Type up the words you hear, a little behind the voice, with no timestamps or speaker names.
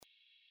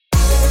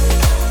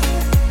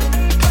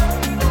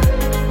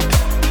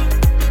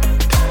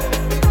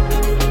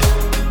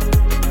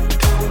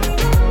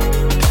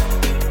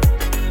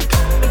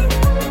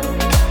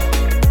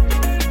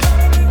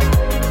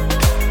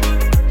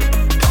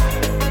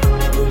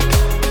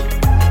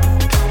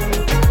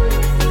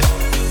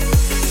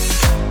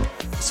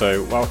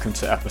So welcome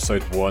to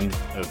episode 1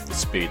 of the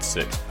Speed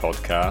 6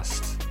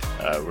 podcast.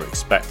 We're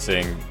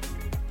expecting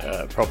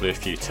probably a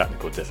few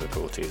technical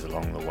difficulties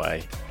along the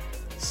way,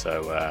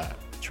 so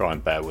try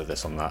and bear with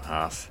us on that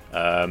half.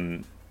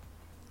 I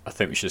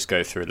think we should just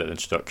go through a little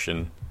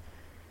introduction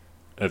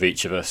of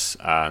each of us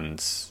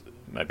and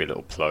maybe a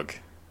little plug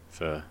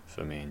for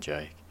me and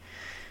Jake.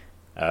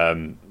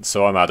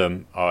 So I'm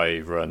Adam. I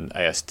run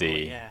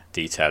ASD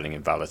detailing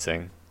and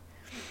valeting.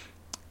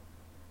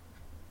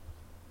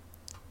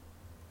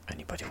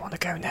 Anybody want to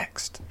go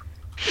next?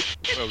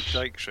 Well,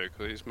 Jake should,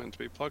 because he's meant to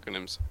be plugging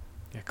him.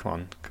 Yeah,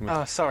 come on.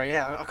 Oh, sorry,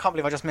 I can't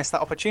believe I just missed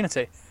that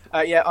opportunity.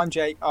 I'm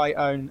Jake. I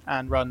own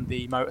and run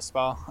the Motor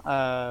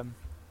Spa.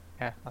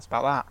 That's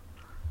about that.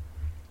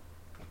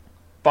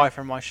 Buy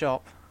from my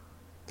shop.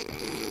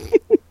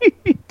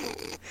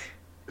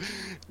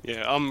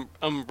 Yeah,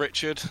 I'm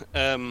Richard.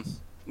 I'm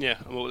a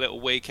little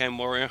weekend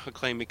warrior. I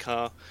claim my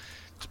car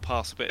to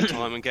pass a bit of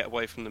time and get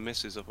away from the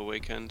missus of a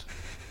weekend.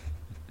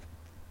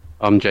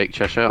 I'm Jake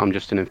Cheshire. I'm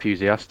just an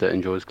enthusiast that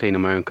enjoys cleaning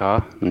my own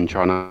car and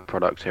trying out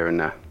products here and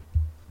there.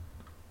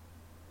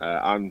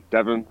 I'm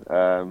Devon.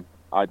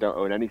 I don't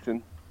own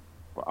anything,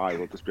 but I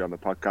will just be on the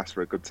podcast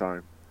for a good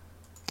time.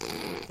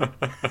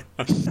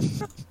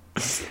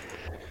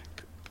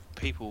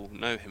 People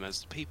know him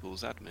as the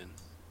People's Admin.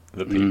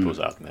 The People's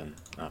Admin,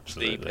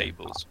 absolutely. The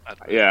People's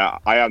Admin. Yeah,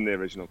 I am the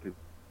original People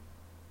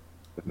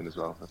Admin as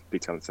well.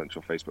 Detailing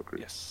Central Facebook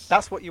group. Yes.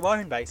 That's what you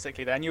own,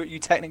 basically. Then you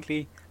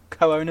technically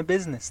co-own a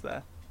business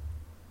there.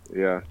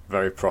 Yeah.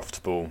 Very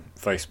profitable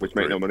Facebook Which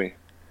make no group. money,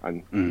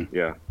 and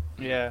Yeah.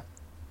 It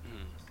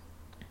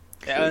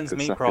earns good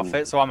me second.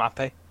 profit, so I'm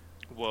happy.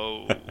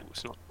 Whoa,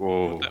 it's not.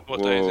 Whoa.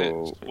 What day is it?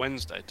 Whoa. It's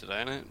Wednesday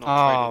today, isn't it? Oh,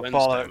 Not Friday,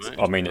 bollocks.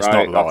 Wednesday, I mean, it's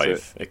Right, not that's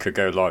live. It could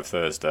go live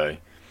Thursday.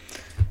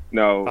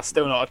 No, That's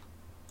still not a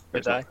good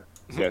it's day.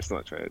 not, yeah, it's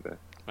not a trade day. mate.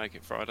 Make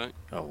it Friday.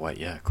 Oh, wait,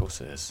 yeah, of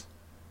course it is.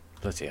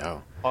 Bloody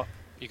hell.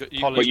 You got Apologies.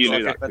 But you Like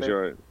knew that it, because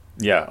you're a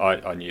Yeah,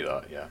 I knew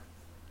that, yeah.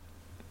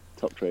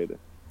 top trader.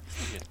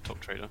 top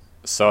trader.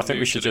 So I think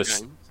New we to should the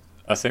just... game.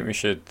 I think we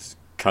should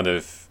kind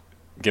of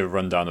give a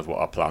rundown of what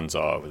our plans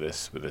are with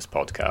this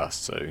podcast,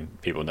 so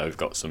people know we've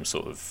got some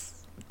sort of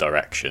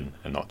direction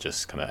and not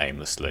just kind of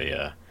aimlessly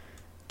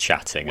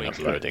chatting and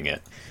uploading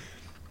it.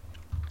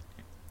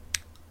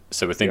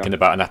 So we're thinking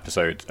about an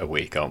episode a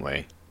week, aren't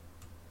we?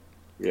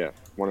 Yeah,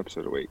 one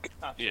episode a week.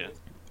 Yeah,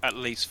 at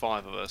least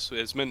 5 of us.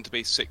 It's meant to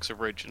be 6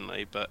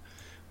 originally, but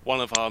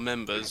one of our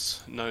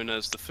members, known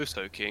as the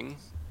Futo King,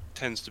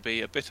 tends to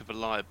be a bit of a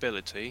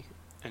liability,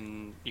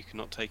 and you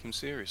cannot take him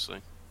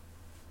seriously.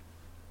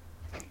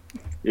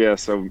 Yeah,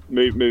 so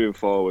moving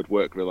forward,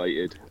 work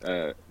related,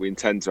 we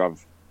intend to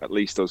have at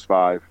least us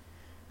 5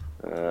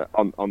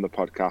 on the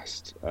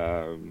podcast.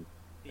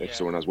 If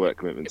someone has work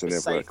commitments and they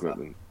have work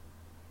commitment,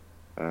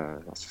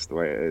 that's just the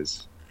way it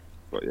is.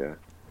 But yeah.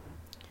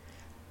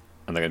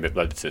 And they're going to be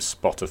uploaded to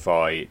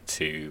Spotify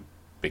to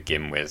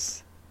begin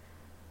with.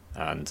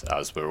 And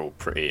as we're all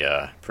pretty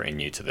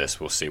new to this,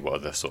 we'll see what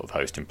other sort of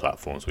hosting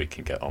platforms we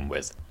can get on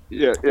with.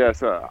 Yeah.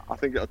 So I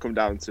think it'll come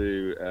down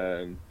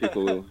to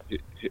people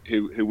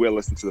who will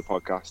listen to the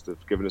podcast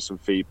have given us some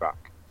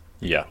feedback.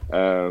 Yeah.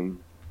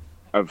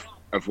 Of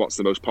what's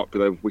the most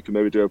popular. We can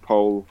maybe do a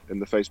poll in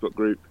the Facebook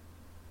group.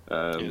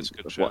 It's a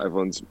good of shout. what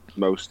everyone's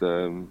most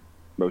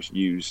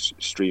used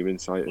streaming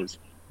site is.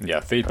 Yeah,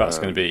 feedback's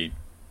going to be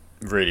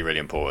really, really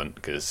important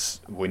because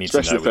we need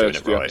Especially to know the we're doing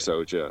first it few right.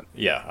 episodes. Yeah.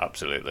 Yeah,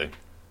 absolutely.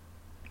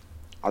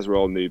 As we're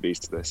all newbies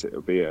to this,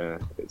 it'll be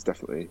it's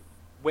definitely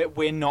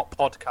We're not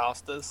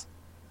podcasters.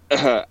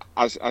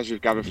 as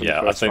you've gathered from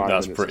Yeah, the I first think 5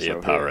 that's minutes or pretty so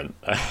apparent.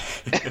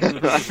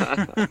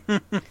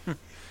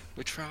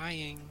 We're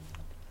trying.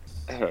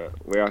 here.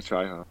 We are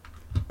trying hard.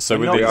 So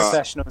We're with not this,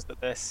 professionals at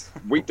this.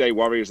 Weekday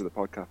warriors of the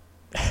podcast.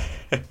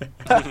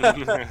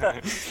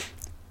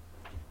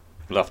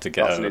 we'll have to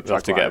get That's a new a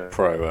tagline.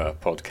 pro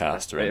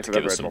podcaster Yeah, in if to I've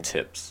give ever us read some one.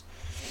 tips.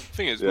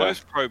 Thing is, Yeah.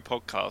 most pro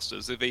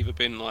podcasters have either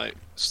been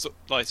sort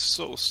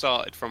of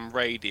started from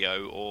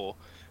radio, or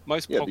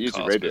most Yeah, they use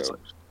the podcasters. radio.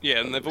 Yeah,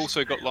 and they've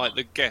also got like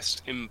the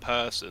guest in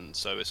person,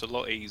 so it's a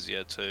lot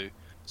easier to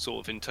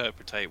sort of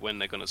interpretate when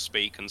they're going to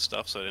speak and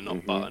stuff, so they're not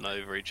Mhm. butting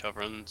over each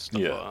other and stuff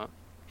Yeah. like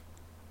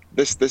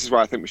that. This is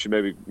why I think we should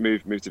maybe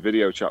move to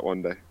video chat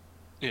one day.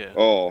 Yeah.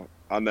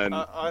 And then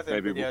I think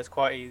maybe video is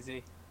quite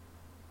easy.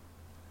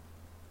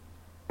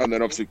 and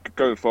then obviously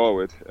going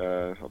forward,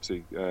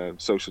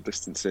 social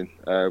distancing.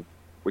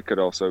 We could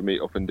also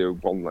meet up and do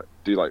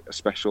like a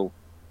special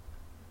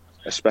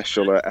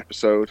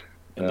episode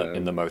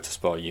In the motor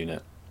spa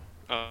unit.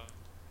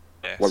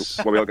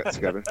 Yes. where we all get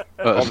together.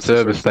 At a Obviously,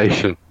 service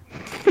station.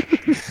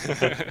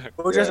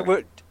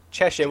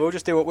 Cheshire, we'll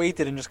just do what we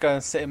did and just go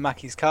and sit in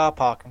Mackie's car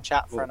park and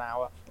chat for an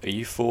hour. Are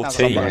you Sounds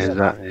 14? like Yeah, fun.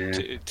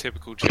 that,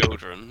 Typical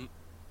children.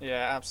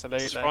 Yeah,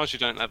 absolutely. Surprised you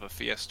don't have a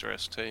Fiesta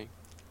ST.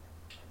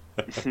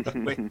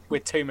 We're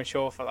too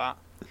mature for that.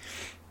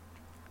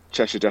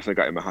 Cheshire definitely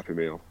got him a Happy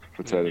Meal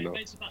for turning up.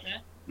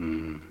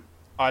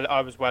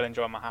 I was well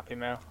enjoying my Happy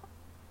Meal.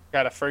 We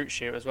had a fruit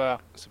shoot as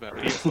well. It's about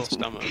beautiful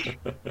stomach.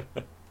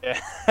 Yeah.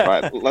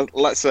 Right,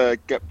 let's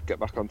get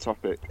back on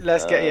topic.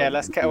 Let's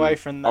get away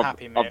from the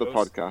happy meals of the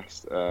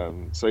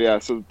podcast.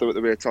 So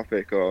there'll be a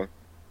topic or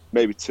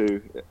maybe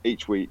two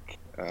each week.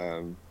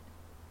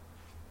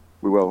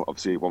 We will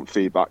obviously want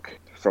feedback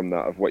from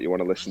that of what you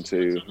want to listen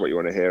to, what you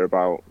want to hear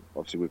about.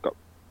 Obviously, we've got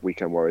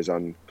weekend warriors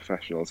and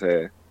professionals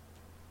here.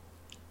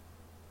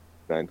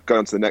 Then going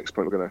on to the next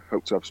point, we're going to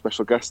hope to have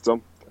special guests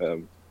on.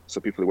 So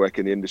people who work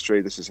in the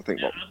industry. This is, I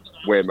think, what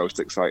we're most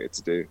excited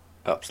to do.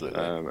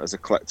 Absolutely. As a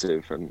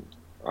collective, and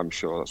I'm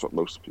sure that's what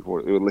most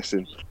people who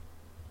listen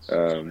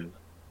want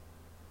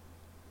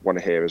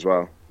to hear as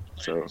well.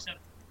 So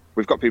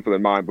we've got people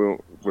in mind. We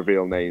won't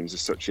reveal names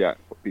as such yet.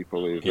 But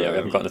people who we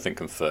haven't got anything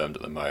confirmed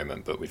at the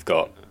moment, but we've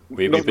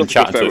been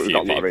chatting to a few we've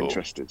got people. A lot of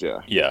interested,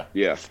 yeah.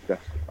 Yeah.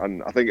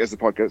 And I think as the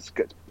podcast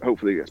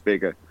hopefully gets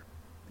bigger,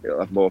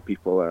 it'll have more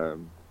people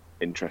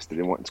interested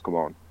in wanting to come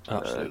on.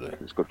 Absolutely.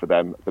 It's good for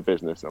them, the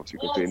business, and obviously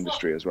good for the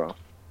industry as well.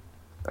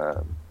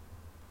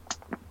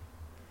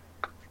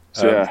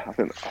 I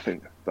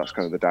think that's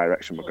kind of the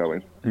direction we're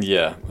going.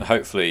 Yeah,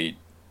 hopefully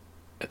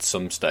at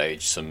some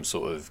stage some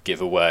sort of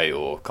giveaway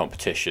or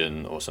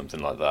competition or something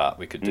like that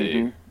we could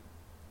do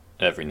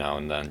every now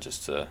and then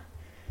just to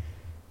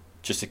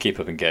keep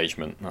up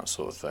engagement, that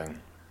sort of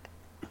thing.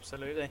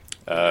 Absolutely.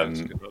 That's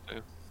a good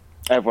idea.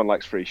 Everyone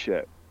likes free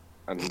shit,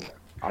 and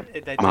I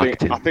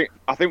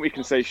think we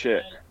can say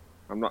shit.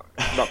 I'm not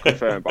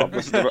confirmed, but I've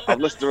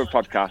listened to a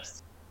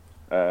podcast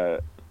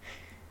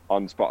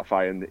on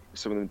Spotify, and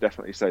some of them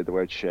definitely say the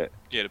word shit.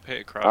 Yeah, the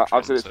Peter Crouch.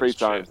 I've said it 3 says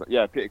times. shit.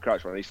 Yeah, Peter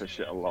Crouch one. He says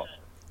shit a lot.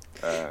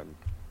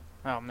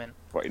 Oh man.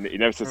 But he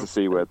never says the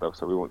C word though,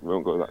 so we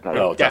won't go that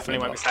direction. Oh,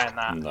 Definitely won't be saying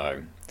that.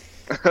 No.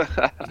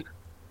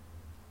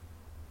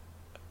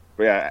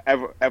 But yeah,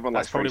 everyone That's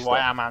likes free probably why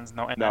stuff. Aman's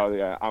not in No, there.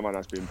 yeah, Aman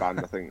has been banned.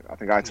 I think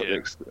I took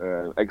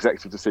the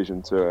executive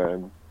decision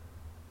to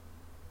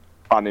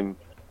ban him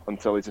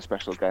until he's a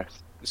special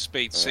guest. The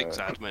Speed 6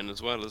 admin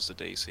as well as the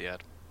DC admin.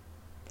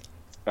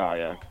 Oh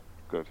yeah,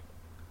 good.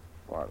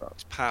 Like that.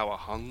 It's power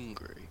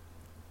hungry.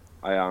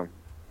 I am.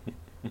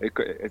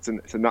 It's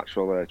a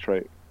natural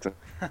trait. It's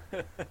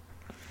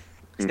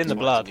in the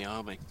blood. In the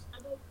army.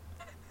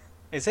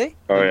 Is he?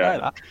 Oh, Didn't yeah. know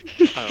that.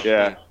 Oh,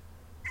 Yeah.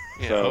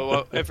 Yeah. So-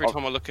 Well, every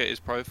time I look at his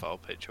profile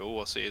picture,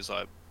 all I see is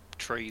like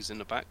trees in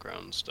the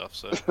background and stuff.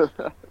 So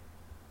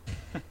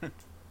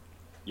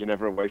You're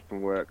never away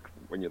from work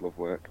when you love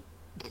work.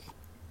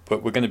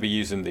 But we're going to be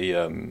using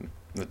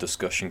the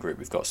discussion group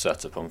we've got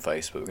set up on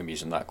Facebook. We're going to be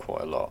using that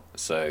quite a lot.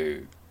 So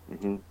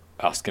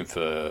asking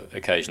for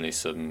occasionally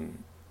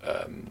some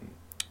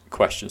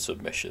question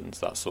submissions,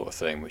 that sort of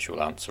thing, which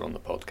we'll answer on the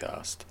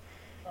podcast.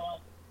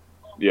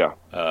 Yeah.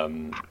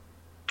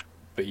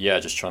 But yeah,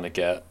 just trying to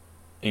get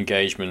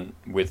engagement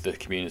with the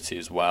community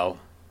as well,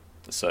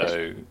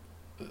 so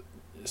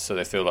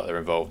they feel like they're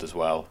involved as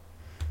well.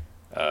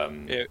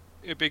 yeah,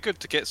 it'd be good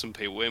to get some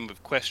people in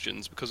with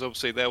questions, because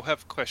obviously they'll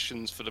have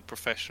questions for the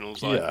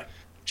professionals like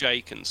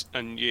Jake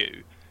and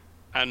you,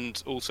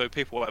 and also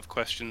people will have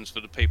questions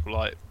for the people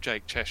like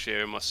Jake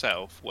Cheshire and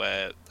myself,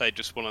 where they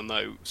just want to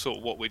know sort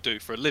of what we do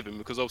for a living,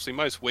 because obviously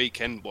most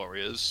weekend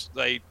warriors,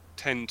 they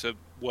tend to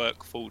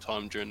work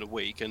full-time during the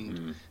week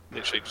and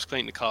literally just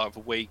clean the car of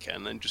a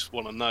weekend, and just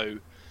want to know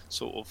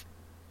sort of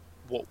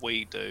what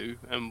we do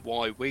and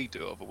why we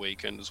do it of a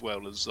weekend, as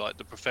well as like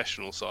the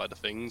professional side of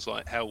things,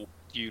 like how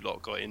you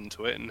lot got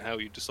into it and how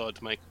you decided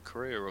to make a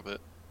career of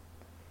it.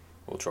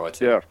 We'll try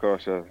to. Yeah, of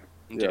course. Yeah,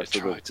 So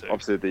try to.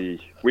 obviously the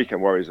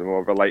weekend warriors are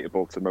more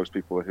relatable to most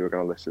people who are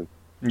going to listen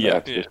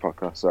to this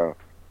podcast. So I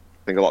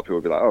think a lot of people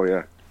will be like, "Oh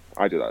yeah,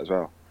 I do that as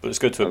well." But it's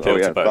good to appeal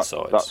to both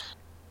sides.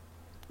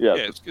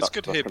 It's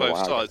good to hear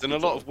both sides, and a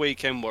lot of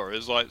weekend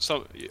warriors, like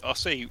I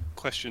see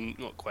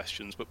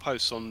but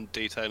posts on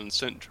Detail and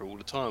Central all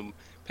the time.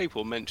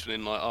 People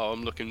mentioning like, "Oh,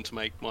 I'm looking to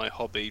make my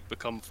hobby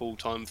become a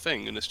full-time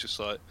thing," and it's just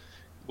like,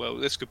 well,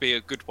 this could be a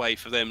good way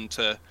for them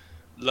to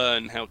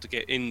learn how to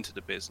get into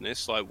the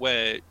business, like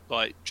where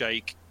like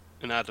Jake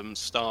and Adam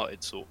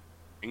started, sort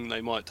of thing.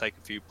 They might take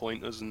a few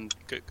pointers and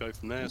go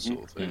from there,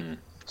 sort of thing.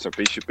 So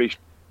be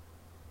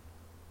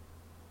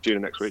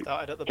June next week.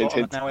 Started at the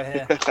bottom and now we're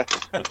here.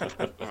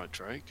 All right,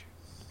 Drake.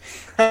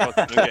 I'm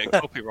going to get a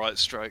copyright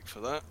strike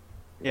for that.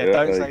 Yeah, Yeah,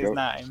 don't there say you his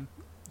go. name.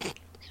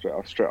 Straight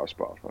off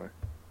Spotify.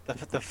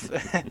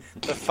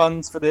 The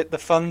funds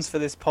for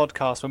this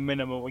podcast were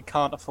minimal. We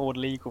can't afford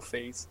legal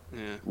fees.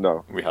 Yeah.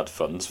 No. We had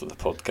funds for the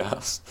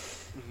podcast.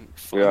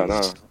 Yeah,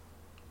 no.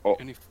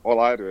 Any- All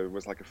I had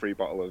was like a free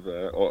bottle of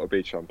Auto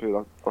Beach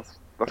shampoo. That's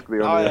the only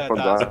Oh, yeah,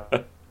 funds I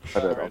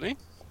had. Really?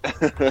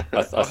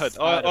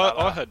 I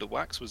I heard the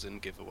wax was in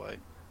giveaway.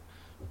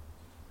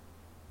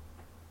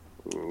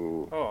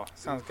 Ooh. Oh,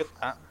 sounds good.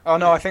 That. Oh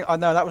no,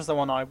 that was the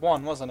one I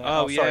won, wasn't it?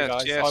 Oh, sorry, yes,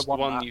 guys. yes, I the won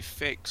one that. you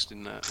fixed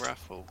in that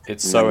raffle.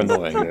 It's so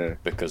annoying Yeah.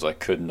 because I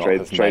could not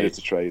have Trader made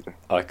to trader.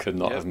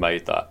 have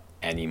made that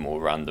any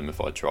more random if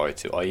I tried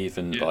to. I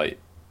even like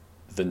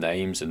the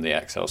names in the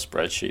Excel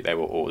spreadsheet, they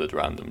were ordered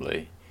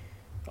randomly.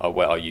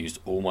 I used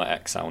all my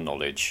Excel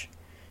knowledge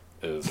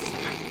of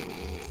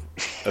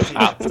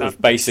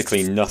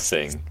basically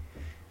nothing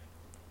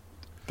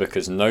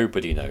because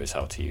nobody knows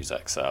how to use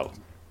Excel.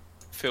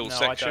 Fill No, I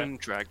section, don't.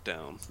 drag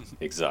down.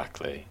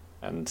 Exactly.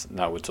 And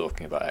now we're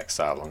talking about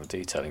Excel on the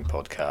detailing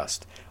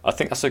podcast. I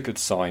think that's a good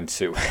sign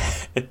to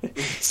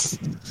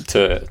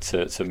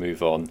to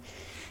move on.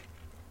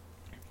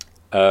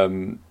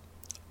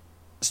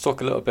 Let's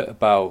talk a little bit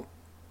about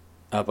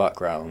our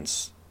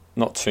backgrounds.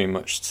 Not too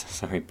much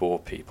so we bore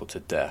people to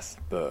death,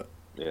 but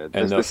Yeah,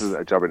 this isn't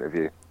a job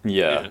interview.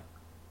 yeah.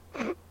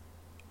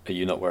 Are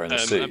you not wearing the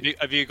suit?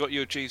 Have you got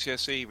your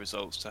GCSE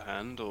results to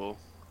hand, or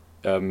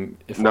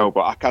If No,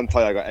 but I can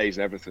tell you I got A's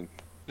and everything.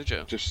 did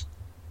you? Just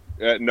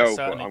no, but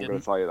certainly I'm going didn't.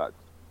 to tell you that.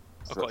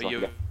 I've got a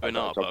U and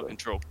R, but I can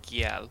draw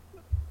gyal.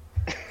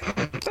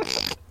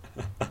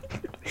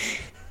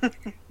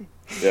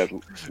 Yeah,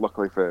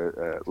 luckily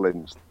for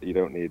Lynch, you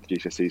don't need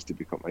GCSEs to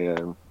become a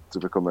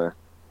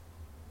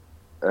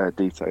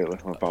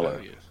detailer or Oh,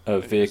 valet. yeah. a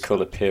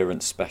vehicle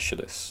appearance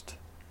specialist.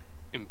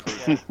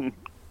 Improve.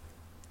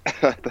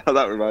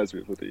 That reminds me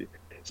of bloody.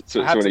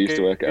 So I had someone to who used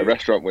to work at a Google-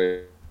 restaurant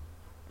where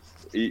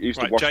he used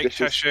to Right, wash Jake dishes.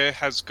 Cheshire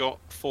has got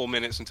 4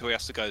 minutes until he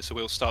has to go, so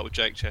we'll start with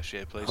Jake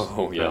Cheshire, please.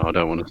 Oh No, yeah. I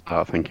don't want to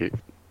start. Thank you.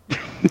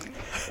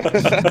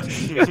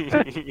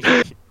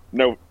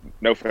 No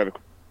further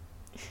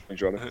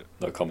questions, Your Honour.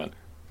 No comment.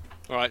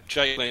 All right,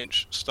 Jake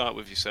Lynch, start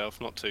with yourself.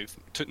 Not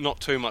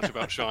too much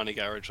about Shiny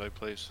Garage, though,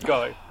 please.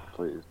 Go.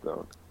 Please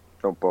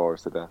don't bore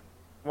us to death.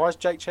 Why is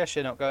Jake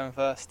Cheshire not going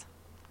first?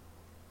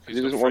 He's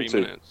He got doesn't 3 want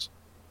to. minutes.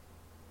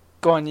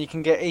 Go on, he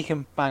can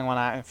bang one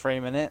out in 3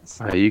 minutes.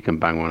 Hey, you can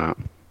bang one out.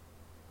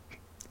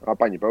 I'll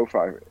bang you both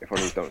out if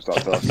only you don't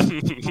start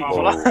talking.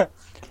 Well,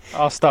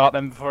 I'll start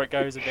then before it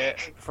goes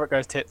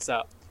tits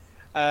up.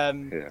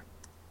 Yeah.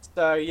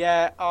 So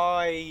yeah,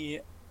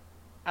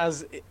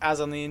 as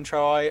on the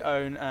intro, I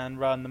own and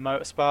run the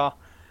Motor Spa,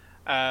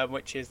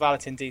 which is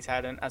valeting,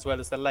 detailing, as well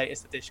as the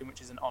latest edition,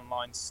 which is an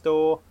online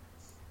store.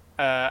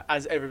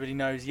 As everybody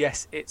knows,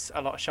 yes, it's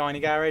a lot of Shiny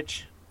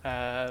Garage.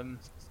 For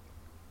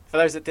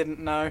those that didn't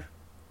know,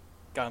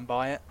 go and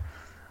buy it.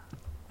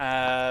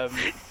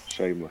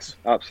 Shameless.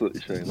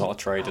 Absolutely shameless. Not a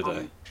trader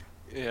day.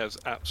 He has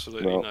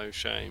absolutely No. no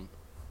shame.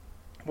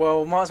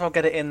 Well, might as well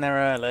get it in there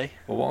early.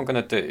 Well, what I'm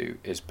going to do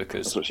is,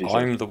 because That's what she said.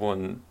 I'm the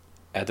one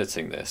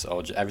editing this,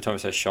 every time it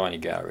says Shiny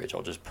Garage,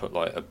 I'll just put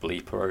like a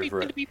bleeper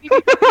over it.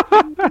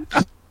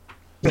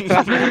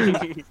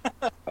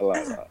 I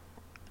like that.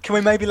 Can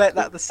we maybe let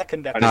that the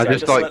second episode? No,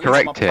 just so like at least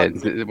my correct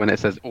puns- it when it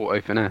says auto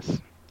finesse.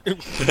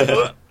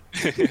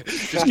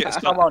 Just get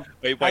Come on,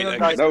 Wait, hang on, hang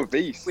guys. No,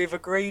 these. we've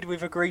agreed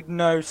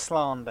no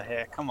slander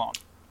here. Come on.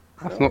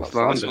 That's No, not that's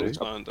slander. slander. on,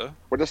 slander.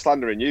 We're just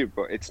slandering you,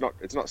 but it's not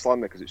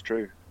slander because it's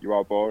true. You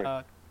are boring.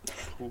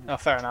 Oh,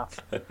 fair enough.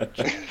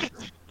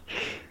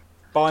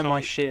 Buy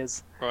my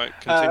shiz. Right,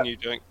 continue,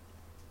 Jake.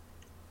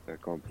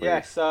 Go on, please.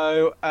 Yeah,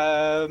 so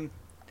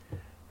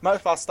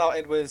Motorspar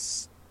started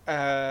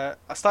I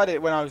started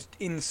it when I was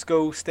in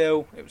school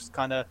still. It was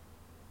kind of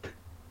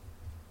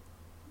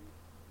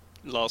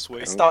Last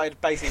week. it started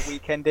basically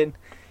weekending.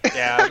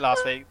 Yeah,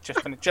 last week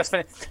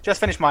just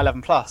finished my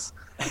 11 plus.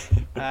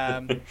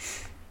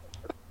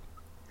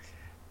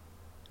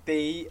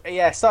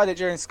 Started it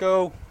during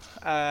school.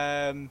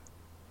 Didn't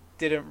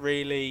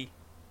really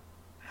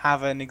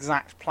have an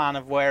exact plan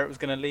of where it was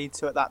going to lead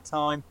to at that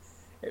time.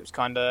 It was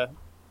kind of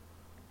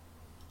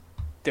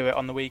do it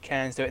on the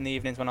weekends, do it in the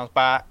evenings when I was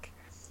back,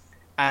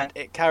 and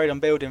it carried on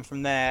building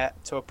from there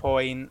to a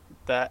point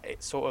that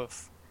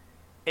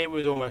it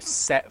was almost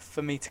set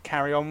for me to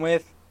carry on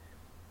with,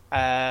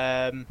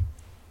 and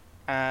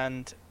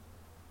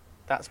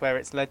that's where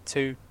it's led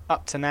to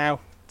up to now,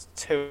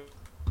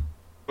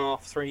 2.5,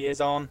 3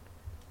 years on.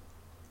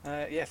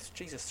 Yes,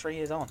 Jesus, 3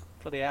 years on.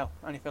 Bloody hell!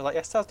 Only feel like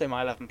yesterday I was doing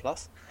my 11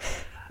 plus.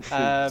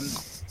 So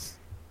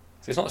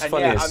it's not as And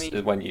funny yeah, as I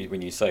mean-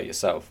 when you say it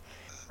yourself.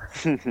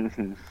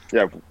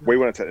 Yeah, we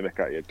want to take the mick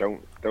at you.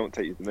 Don't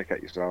take the mick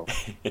at yourself.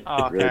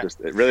 Oh, okay.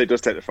 It really does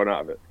take the fun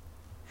out of it.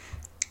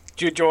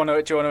 Do you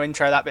want to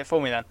intro that bit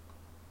for me then?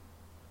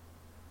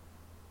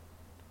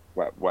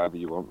 Whatever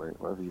you want, mate.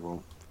 Whatever you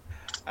want.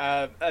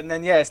 And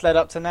then it's led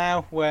up to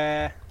now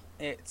where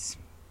it's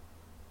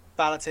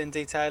valeting,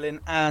 detailing,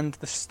 and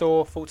the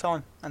store full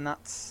time, and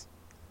that's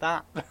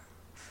that.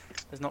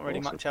 There's not really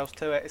Awesome. much else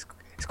to it.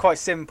 It's quite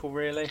simple,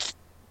 really.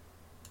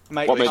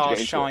 Make What made you cars get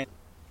into shine.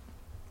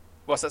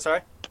 What's that?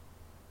 Sorry.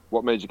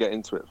 What made you get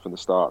into it from the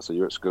start? So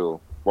you're at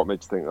school. What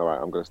made you think, all right,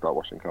 I'm going to start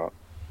washing cars?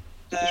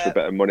 Is it just for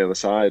better money on the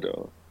side,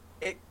 or?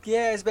 It's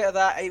a bit of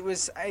that.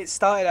 It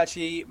started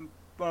actually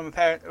when my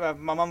parents,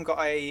 my mum got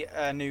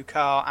a new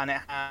car and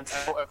it had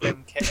a auto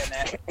glim kit in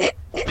it.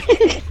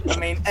 I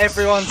mean,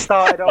 everyone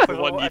started off with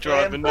The one auto you're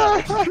glim. driving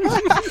now.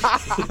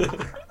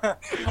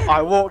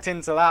 I walked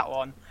into that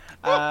one.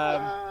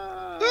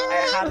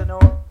 It had an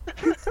auto.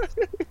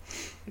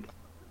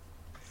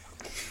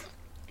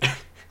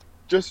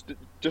 Just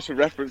for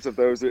reference of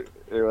those who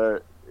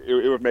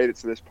have made it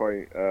to this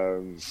point,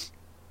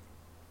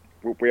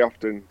 we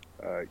often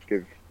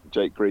give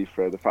Jake grief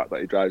for the fact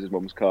that he drives his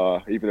mum's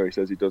car, even though he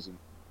says he doesn't.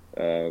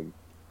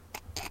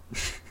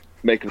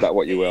 Make of that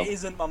what you will. It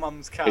isn't my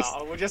mum's car. It's-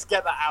 We'll just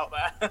get that out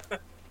there.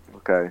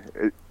 Okay,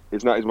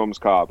 it's not his mum's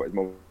car, but his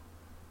mum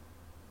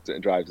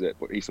and drives it,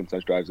 but he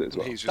sometimes drives it as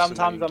well.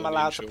 Sometimes I'm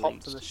allowed to pop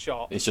to the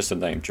shop. He's just a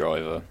named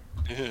driver.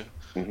 Yeah.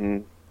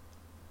 Mm-hmm.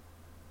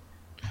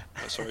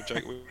 Sorry,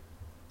 Jake.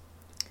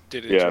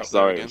 Did it? Yeah,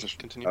 sorry. Again. I just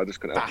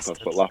couldn't help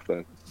but laugh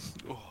then.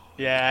 Oh.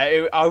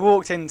 Yeah, I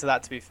walked into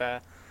that, to be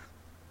fair.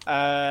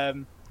 But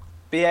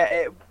yeah,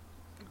 it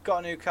got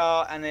a new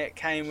car and it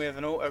came with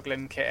an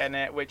Autoglim kit in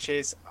it, which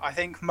is, I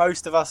think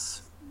most of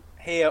us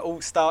here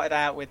all started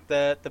out with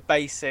the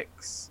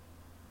basics,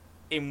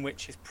 in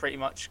which is pretty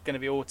much going to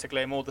be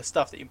Autoglim, all the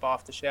stuff that you buy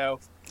off the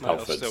shelf.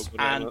 I've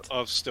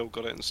still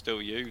got it and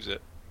still use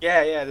it.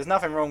 Yeah, there's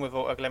nothing wrong with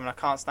Autoglim, and I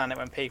can't stand it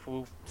when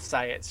people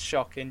say it's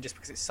shocking just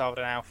because it's sold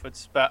in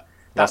Alfords, but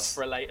that's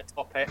for a later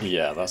topic.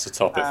 Yeah, that's a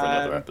topic for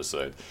another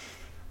episode.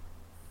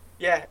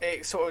 Yeah,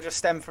 it sort of just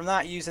stemmed from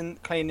that,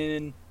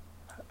 cleaning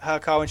her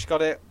car when she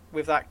got it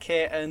with that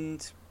kit,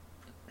 and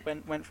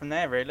went from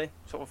there, really.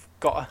 Sort of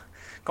got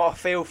a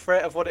feel for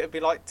it, of what it would be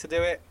like to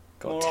do it.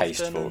 Got a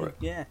taste for it.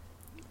 Yeah.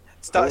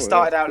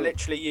 Started out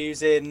literally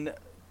using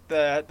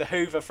the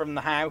Hoover from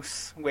the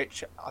house,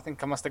 which I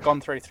think I must have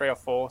gone through 3 or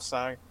 4.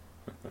 So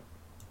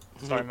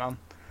sorry, Mum.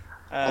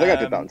 I think I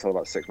did that until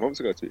about 6 months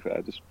ago. To be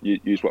fair, just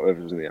use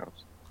whatever was in the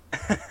house.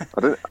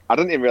 I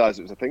didn't even realise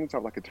it was a thing to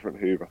have like a different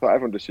Hoover. I thought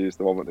everyone just used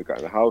the one that they got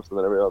in the house, and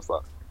then I realised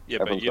that. Yeah,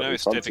 but you know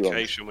it's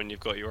dedication when you've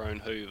got your own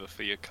Hoover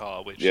for your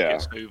car, which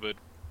gets hoovered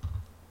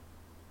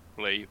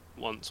probably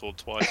once or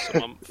twice a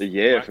month. A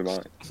year for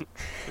mine.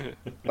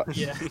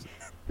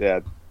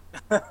 Yeah.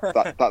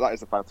 That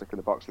is the fan tick in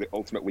the box for the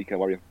ultimate weekend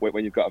warrior.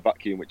 When you've got a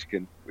vacuum which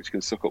can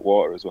suck up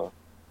water as well.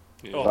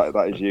 Yeah.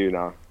 That is you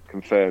now,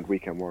 confirmed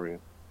weekend warrior.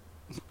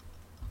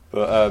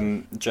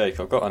 But Jake,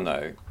 I've got to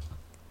know.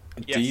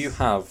 Yes. Do you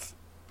have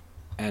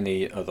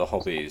any other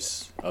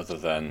hobbies other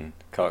than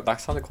car? That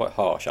sounded quite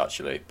harsh,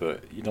 actually,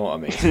 but you know what I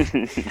mean.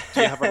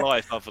 Do you have a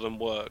life other than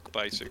work,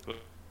 basically?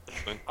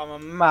 I'm a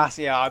mass.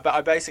 Yeah,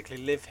 I basically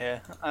live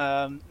here.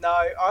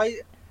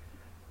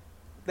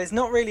 There's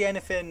not really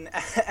anything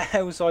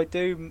else I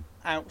do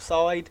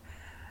outside.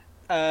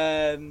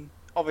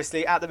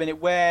 Obviously, at the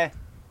minute, where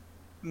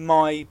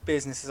my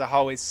business as a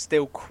whole is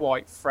still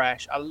quite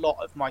fresh, a lot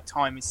of my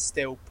time is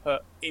still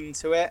put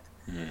into it.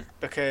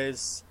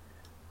 Because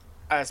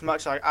as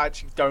much as I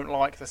actually don't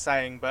like the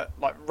saying, but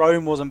like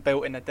Rome wasn't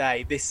built in a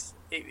day. It's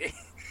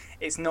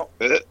not.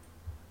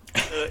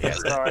 Yeah,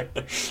 sorry.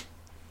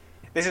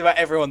 This is where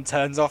everyone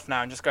turns off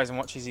now and just goes and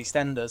watches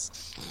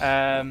EastEnders.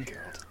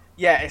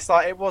 Yeah, it's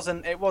like it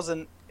wasn't.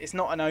 It's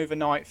not an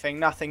overnight thing.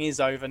 Nothing is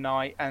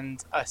overnight,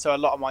 and so a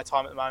lot of my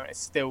time at the moment is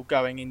still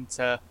going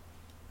into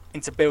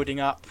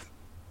building up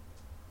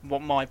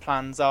what my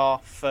plans are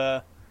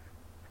for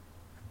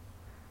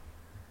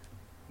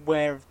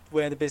where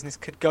the business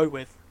could go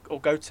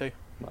to.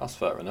 That's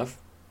fair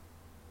enough.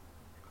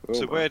 Cool,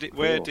 so where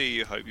do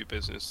you hope your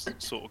business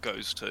sort of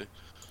goes to?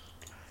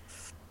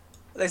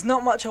 There's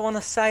not much I want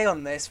to say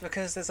on this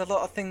because there's a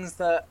lot of things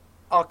that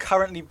are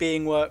currently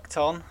being worked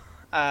on,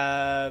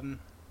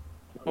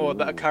 or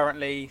that are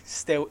currently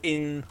still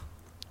in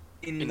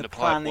the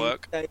planning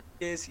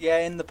stages. Yeah,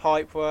 in the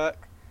pipe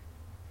work.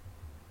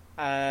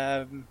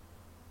 I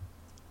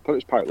thought it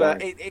was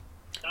pipeline.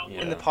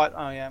 In the pipe.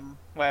 Oh yeah,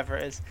 whatever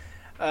it is.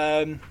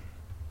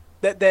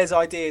 There's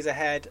ideas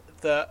ahead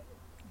that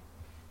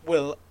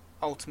will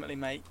ultimately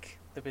make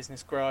the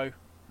business grow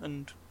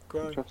and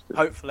grow.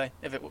 Hopefully,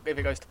 if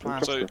it goes to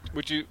plan. So,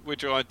 would you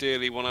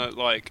ideally want to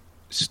like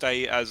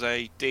stay as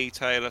a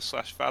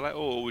detailer / valet,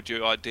 or would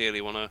you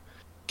ideally want to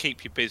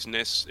keep your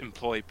business,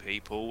 employ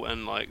people,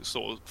 and like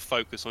sort of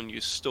focus on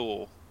your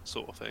store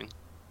sort of thing?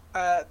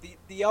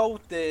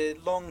 The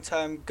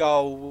long-term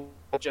goal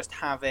will just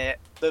have it.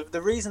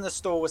 The reason the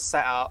store was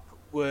set up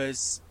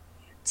was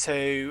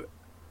to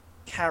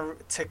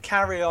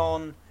carry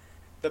on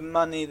the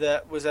money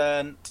that was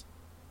earned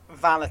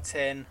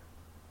valeting,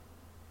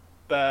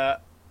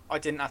 but I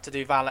didn't have to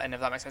do valeting, if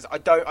that makes sense. I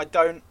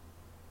don't.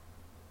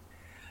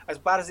 As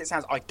bad as it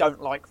sounds, I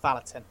don't like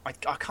valeting. I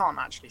can't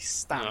actually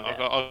stand it.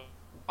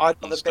 I'd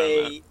rather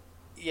be.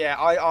 Yeah,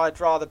 I'd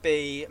rather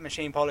be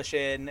machine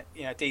polishing,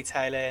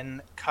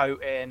 detailing,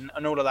 coating,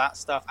 and all of that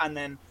stuff, and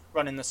then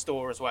running the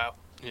store as well.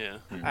 Yeah.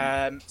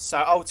 Mm-hmm.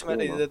 So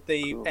ultimately,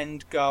 the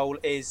end goal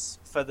is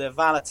for the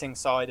valeting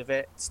side of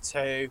it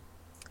to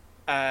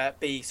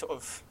be sort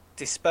of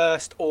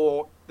dispersed,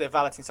 or the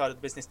valeting side of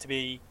the business to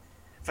be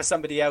for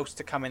somebody else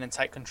to come in and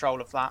take control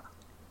of that.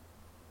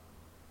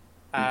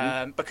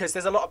 Because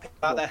there's a lot of people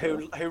out there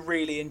who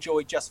really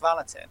enjoy just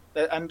valeting,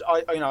 and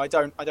I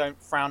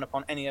don't frown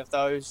upon any of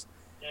those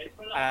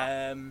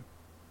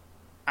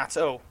at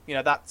all.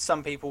 That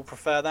some people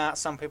prefer that,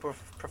 some people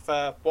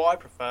prefer what I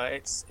prefer.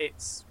 It's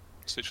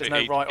there's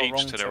no right or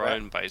wrong to their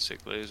own,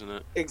 basically, isn't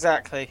it?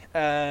 Exactly.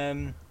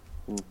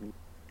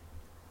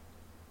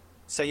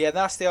 So yeah,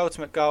 that's the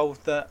ultimate goal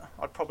that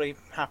I'd probably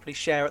happily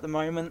share at the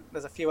moment.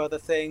 There's a few other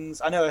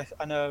things. I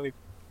know.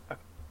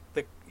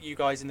 You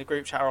guys in the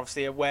group chat are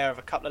obviously aware of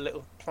a couple of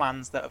little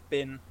plans that have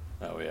been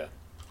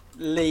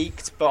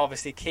leaked, but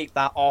obviously keep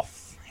that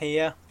off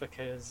here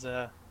because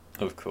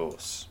of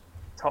course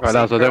top Right,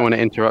 lads, I secret. don't want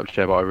to interrupt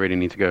you, but I really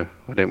need to go.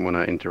 I didn't want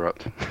to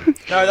interrupt.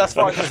 No, that's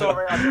fine.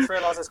 Sorry, I just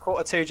realised it's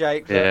 1:45,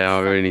 Jake. but Yeah, I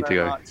thank really you need to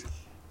very go. much.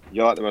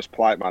 You're like the most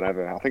polite man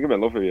ever. I think I'm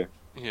in love with you.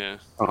 Yeah.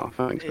 Oh,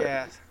 thanks. mate.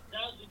 Yeah.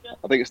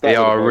 I think it started Yeah,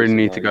 with I a voice really and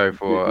need now to go you're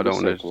for. I just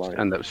don't want so to polite.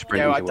 end up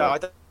sprinting Yeah, I to don't,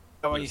 work. I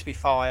don't want you to be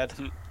fired.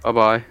 Bye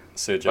bye.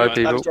 See you, Bye, Jake.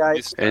 people. Love you, Jake.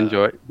 It's,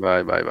 Enjoy.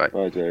 Bye bye bye.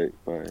 Bye,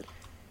 Jake. Bye. I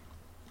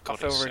God,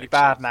 feel it's really sexy.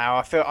 bad now.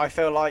 I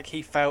feel like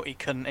he felt he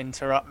couldn't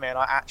interrupt me, and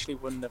I actually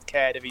wouldn't have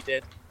cared if he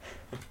did.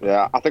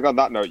 Yeah, I think on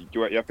that note,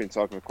 you have been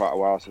talking for quite a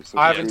while. So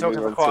I have should been we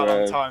talking move for on quite a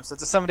long to, time. So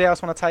does somebody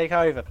else want to take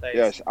over, please?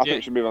 Yes, I think Yeah.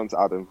 we should move on to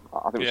Adam.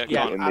 I think we Yeah, should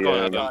Yeah, keep it in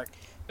Adam, the. go.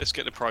 Let's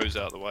get the pros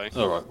out of the way.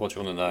 All right, what do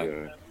you want to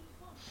know?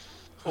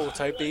 Yeah.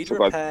 Auto bead So,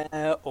 like-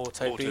 repair,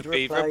 auto bead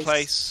Bead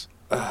replace.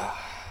 replace.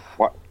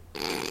 What?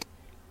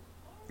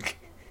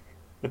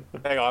 There you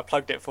go, I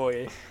plugged it for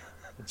you.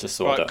 Just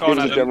sort Right, of. go on, Give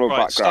us a Adam. general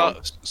Right,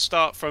 background.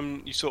 start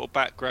from your sort of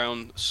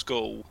background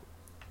school.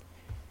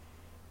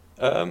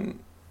 Well,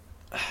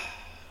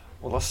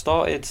 I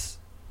started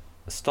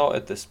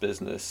this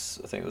business.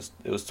 I think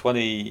it was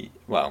 20.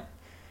 Well,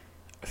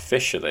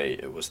 officially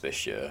it was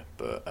this year,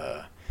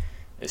 but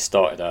it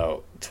started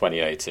out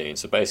 2018.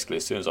 So basically,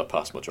 as soon as I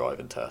passed my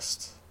driving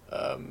test,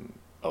 I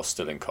was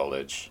still in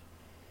college.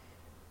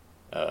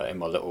 In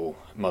my little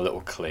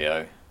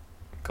Clio,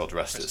 God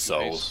rest its Rest in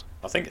soul. peace.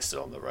 I think it's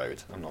still on the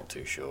road. I'm not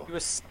too sure. You were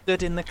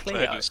stood in the Played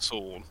Clio. his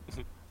sword.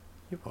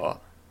 You what?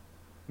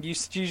 You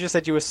just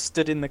said you were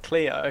stood in the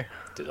Clio.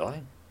 Did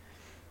I?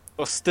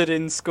 Or stood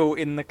in school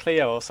in the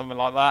Clio or something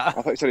like that. I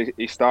thought you said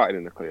he started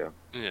in the Clio.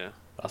 Yeah.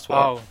 That's what.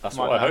 Oh, that's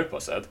my what I bad. hope I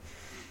said.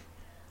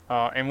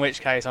 Oh, in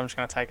which case, I'm just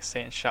going to take a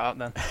seat and shut up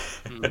then.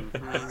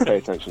 Pay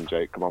attention,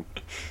 Jake. Come on.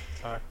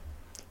 But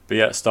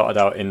yeah, it started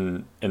out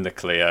in the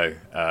Clio.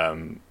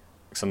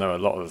 Because I know a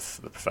lot of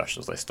the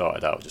professionals, they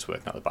started out just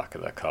working at the back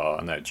of their car.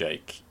 I know,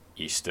 Jake,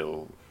 you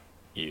still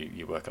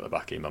you work at the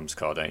back of your mum's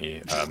car, don't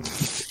you?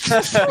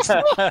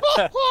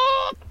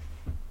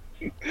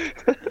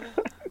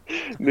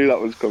 Knew that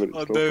was coming.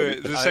 I It's knew so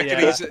it. The Oh, second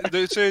yeah.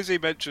 as soon as he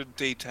mentioned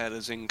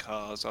detailers in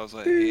cars, I was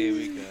like, here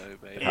we go,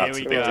 baby. Had Here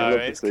we to be go. done.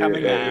 It's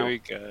coming Yeah. Here now. we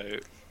go.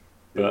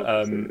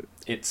 But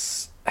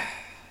it's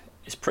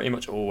pretty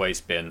much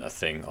always been a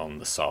thing on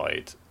the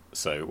side.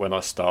 So when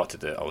I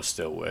started it, I was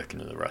still working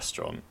in the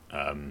restaurant.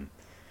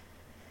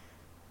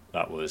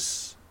 That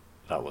was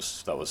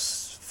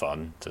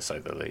fun, to say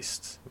the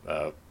least.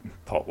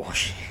 Pot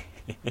washing,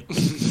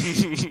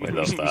 we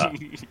love that.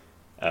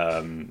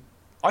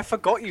 I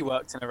forgot you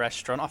worked in a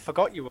restaurant. I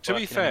forgot you were To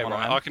be working fair, in one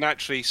right, of I them. can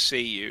actually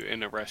see you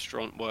in a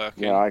restaurant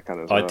working. Yeah, I can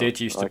as I well. did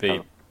used to I be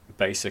can.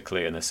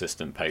 basically an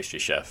assistant pastry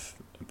chef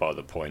by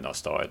the point I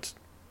started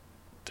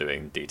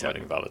doing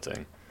detailing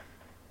valeting.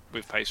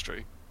 with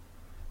pastry.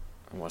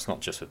 Well, it's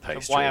not just with So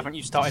pastry. why haven't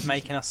you started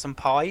making us some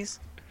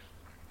pies?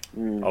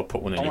 I'll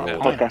put one in I your want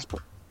order. pineapple.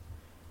 Podcast.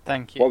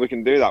 Thank you. Well, we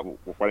can do that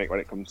when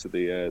it comes to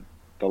the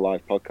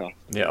live podcast.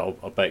 Yeah,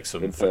 I'll bake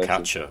some In person.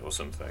 focaccia or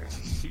something.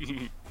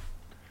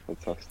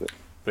 Fantastic.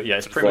 But yeah,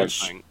 it's But pretty Well,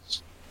 much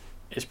thanks.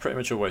 it's pretty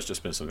much always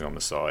just been something on the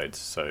side.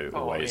 So Oh,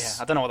 always,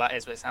 yeah. I don't know what that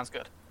is, but it sounds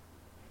good.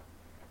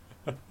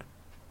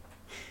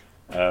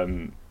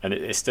 and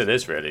it still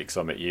is really because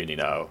I'm at uni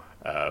now.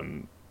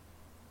 And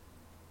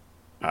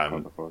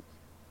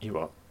you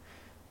what?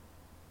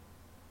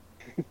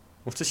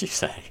 What did you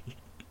say?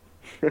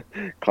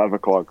 Clever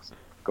clogs.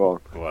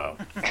 Go on. Wow.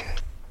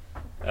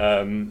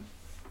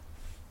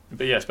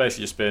 But yeah, it's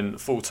basically just been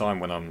full time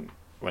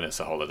when it's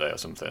a holiday or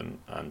something,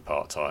 and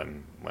part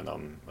time when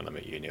I'm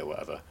at uni or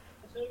whatever.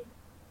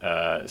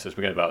 So it's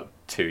been going about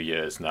 2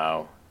 years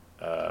now.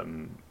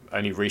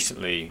 Only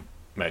recently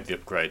made the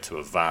upgrade to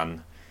a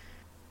van.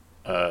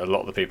 A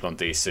lot of the people on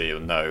DC will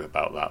know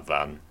about that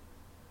van.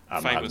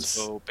 Famous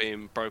for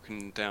being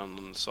broken down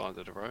on the side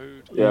of the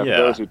road. Yeah, Yeah.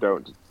 for those who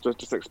don't,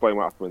 just explain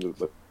what happened with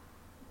the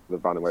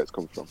van and where it's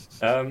come from.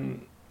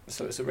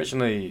 So it's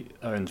originally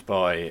owned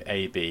by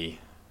AB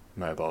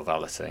Mobile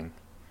Valeting.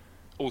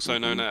 Also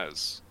known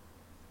as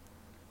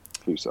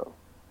Fuso.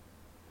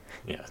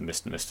 Yeah,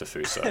 Mr.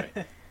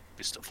 Fuso.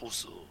 Mr.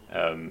 Fuso.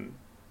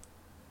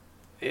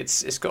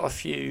 It's got a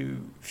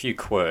few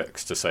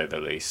quirks, to say the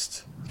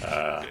least.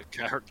 Good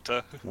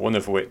character. One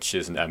of which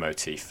is an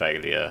MOT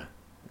failure,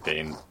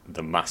 being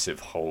the massive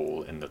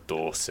hole in the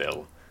door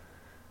sill.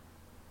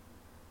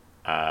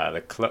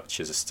 The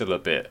clutches are still a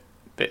bit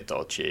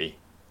dodgy.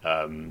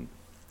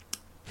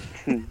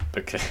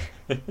 Because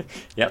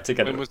you had to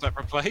get When was that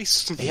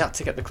replaced? he had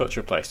to get the clutch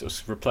replaced. It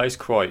was replaced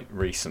quite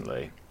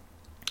recently.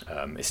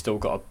 It's still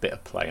got a bit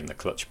of play in the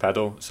clutch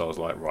pedal, so I was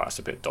like, right, that's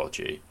a bit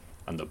dodgy.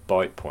 And the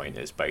bite point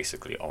is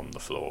basically on the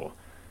floor.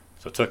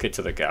 So I took it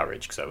to the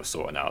garage because I was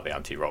sorting out the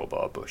anti-roll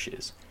bar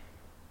bushes.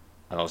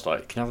 And I was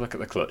like, can you have a look at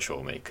the clutch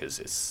for me? Because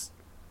it's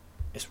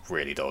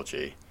really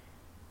dodgy.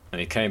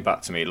 And he came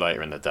back to me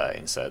later in the day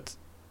and said,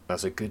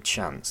 there's a good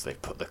chance they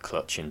put the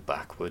clutch in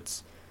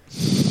backwards.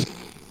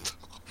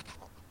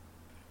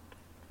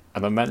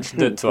 And I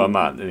mentioned it to our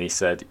man, and he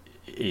said,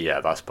 yeah,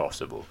 that's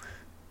possible.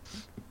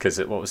 Because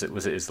what was it?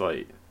 Was it his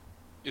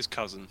His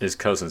cousin. his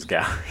cousin's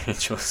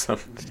garage or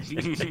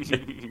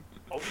something?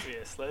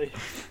 Obviously.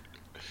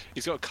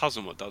 He's got a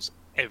cousin that does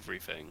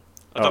everything.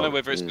 I don't Oh, know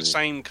whether it's the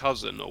same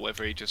cousin or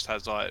whether he just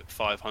has like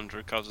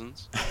 500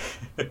 cousins.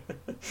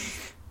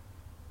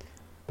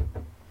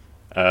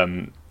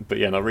 But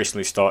yeah, and I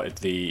recently started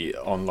the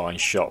online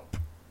shop,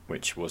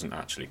 which wasn't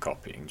actually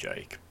copying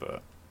Jake,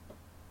 but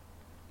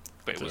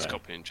it was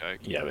copying Jake.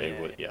 yeah,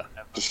 it would. Yeah,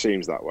 Just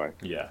seems that way.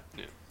 yeah.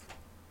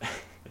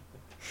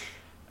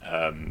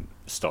 Yeah.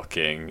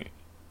 Stocking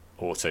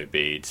auto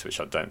beads, which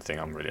I don't think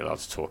I'm really allowed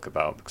to talk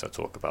about because I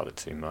talk about it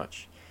too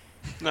much.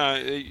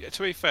 No,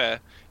 to be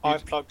fair,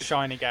 I've plugged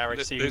Shiny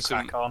Garage so you can there's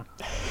some- crack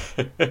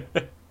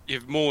on.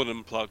 you've more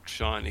than plugged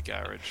Shiny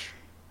Garage.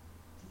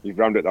 You've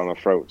rammed it down our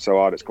throat so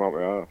hard it's come out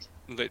my arse.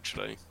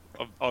 Literally.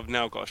 I've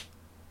now got a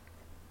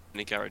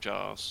Shiny Garage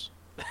arse.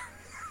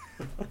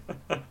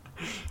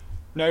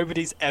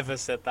 Nobody's ever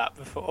said that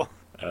before.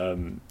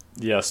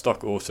 Yeah,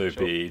 stock auto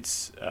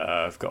beads.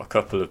 I've got a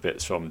couple of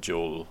bits from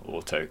Dual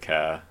Auto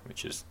Care,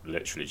 which is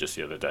literally just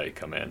the other day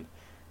come in.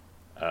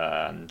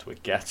 And we're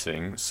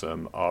getting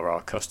some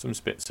RR Customs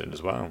bits in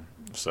as well.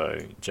 So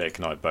Jake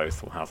and I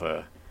both will have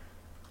a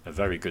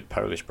very good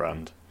Polish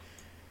brand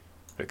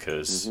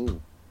because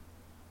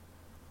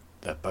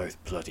they're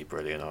both bloody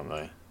brilliant, aren't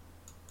they?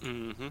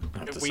 Mm-hmm. I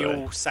have to We say.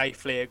 all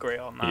safely agree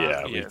on that.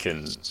 Yeah, we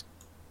can.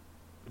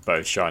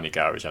 Both Shiny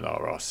Garage and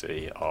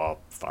RRC are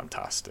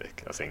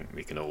fantastic. I think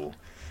we can all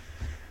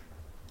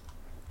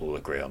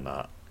agree on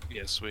that.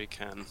 Yes, we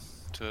can,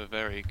 to a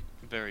very,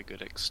 very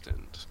good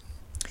extent.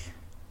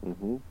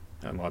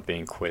 Am I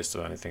being quizzed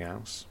on anything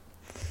else?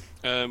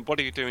 What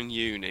do you do in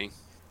uni?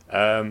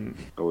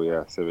 Oh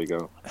yes, here we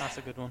go. That's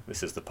a good one.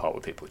 This is the part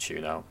where people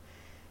tune out.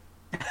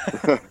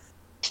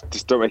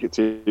 Just don't make it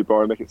too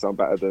boring. Make it sound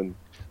better than.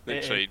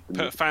 Literally, It put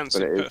a is.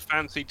 But it is.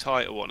 fancy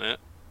title on it.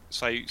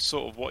 Say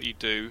sort of what you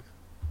do,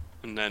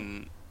 and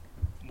then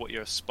what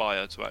you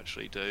aspire to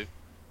actually do.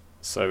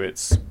 So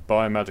it's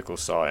biomedical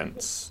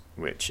science,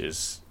 which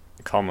is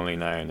commonly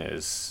known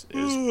as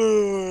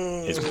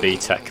is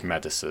BTEC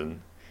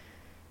medicine.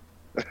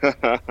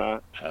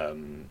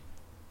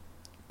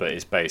 But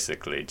it's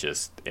basically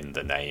just in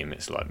the name.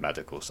 It's like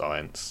medical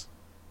science,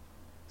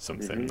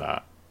 something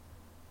that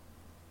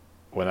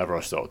whenever I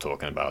start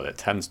talking about it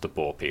tends to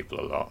bore people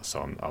a lot. So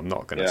I'm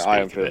not going to Yeah, speak I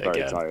am of feeling it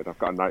very again. tired. I've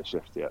got a night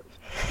shift yet.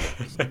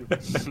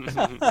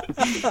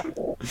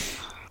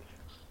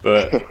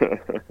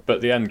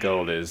 But the end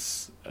goal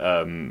is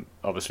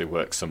obviously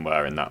work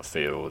somewhere in that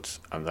field,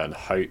 and then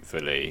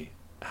hopefully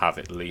have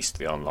at least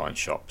the online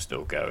shop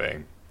still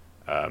going.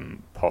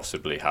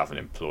 Possibly have an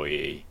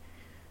employee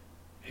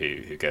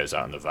who goes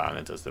out in the van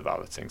and does the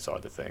valeting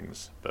side of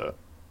things, but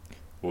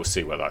we'll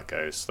see where that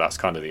goes. That's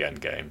kind of the end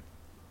game.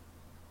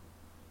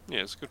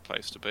 Yeah, it's a good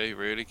place to be,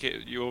 really.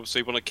 You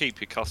obviously want to keep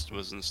your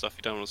customers and stuff.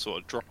 You don't want to sort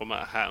of drop them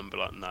out of hat and be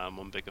like, "Nah, I'm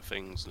on bigger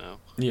things now."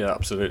 Yeah,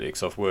 absolutely.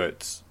 Because I've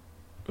worked,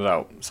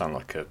 without sounding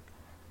like a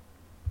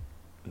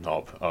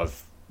knob,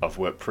 I've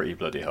worked pretty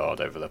bloody hard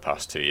over the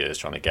past 2 years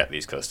trying to get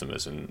these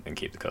customers and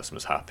keep the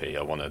customers happy.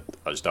 I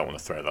just don't want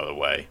to throw that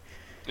away.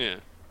 Yeah.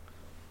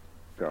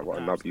 God, what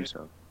a knob you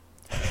sound.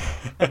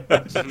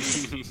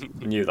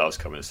 Knew that was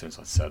coming as soon as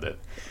I said it.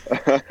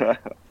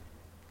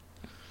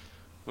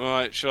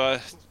 Right, shall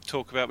I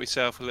talk about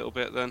myself a little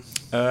bit then?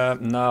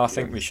 No, I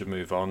think we should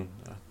move on.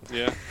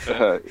 Yeah.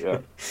 Yeah.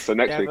 So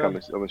next Yeah, week on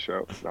but- the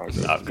show. No,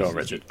 I've gone,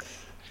 Richard.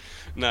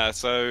 No,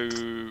 so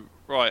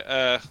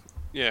right,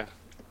 yeah,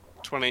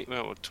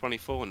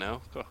 24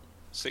 now. God,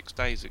 6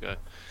 days ago.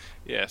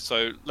 Yeah,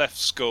 so left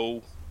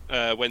school,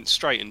 went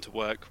straight into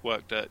work.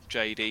 Worked at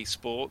JD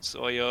Sports.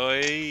 Oi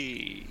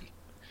oi.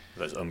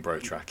 Those Umbro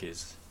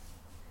trackies.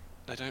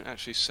 They don't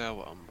actually sell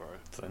Umbro.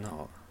 They're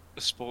not.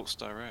 The Sports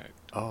Direct.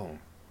 Oh.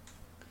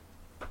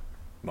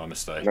 My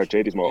mistake. No,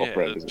 JD's more Yeah,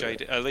 off-brand, isn't it?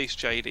 JD. At least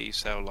JD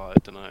sell like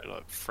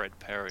Fred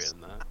Perry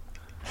and that.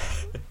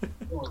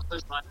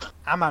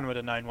 Our man would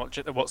have known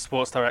what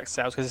Sports Direct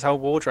sells because his whole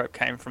wardrobe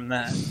came from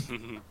there.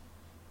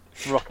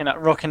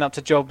 rocking up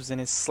to jobs in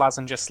his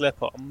Slazenger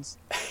slip-ons.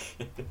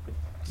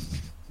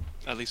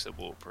 At least they're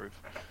waterproof.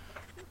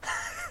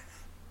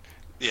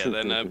 Yeah,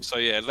 then so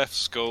yeah, left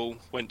school,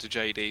 went to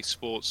JD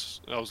Sports.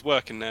 I was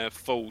working there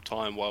full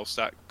time whilst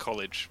at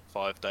college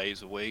 5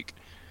 days a week,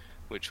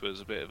 which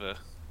was a bit of a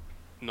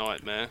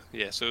nightmare.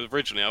 Yeah, so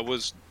originally I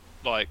was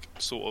like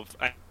sort of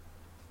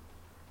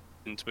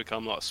aiming to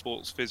become like a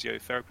sports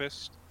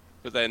physiotherapist,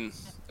 but then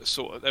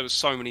sort of there was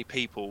so many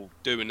people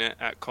doing it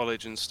at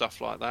college and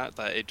stuff like that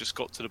it just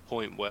got to the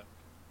point where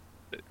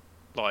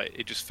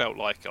it just felt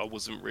like I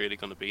wasn't really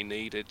going to be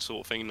needed,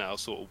 sort of thing. Now,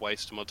 sort of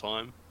wasting my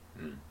time.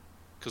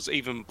 Because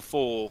even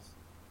before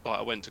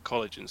I went to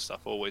college and stuff,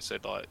 I always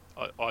said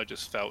I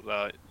just felt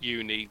that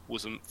uni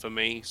wasn't for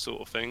me,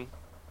 sort of thing.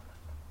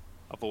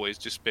 I've always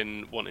just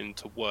been wanting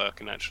to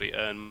work and actually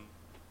earn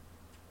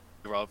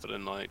rather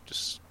than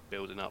just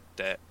building up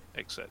debt,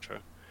 etc.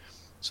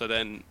 So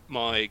then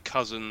my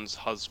cousin's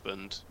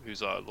husband,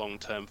 who's a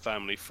long-term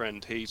family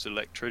friend, he's an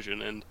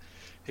electrician, and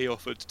he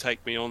offered to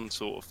take me on,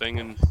 sort of thing.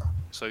 And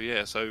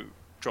so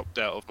dropped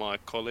out of my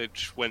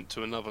college, went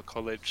to another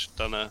college,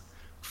 done a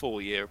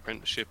 4-year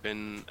apprenticeship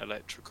in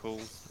electrical,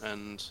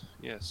 and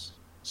yes,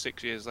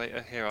 6 years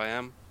later, here I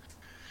am,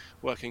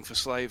 working for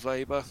slave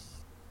labour,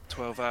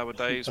 12-hour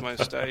days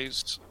most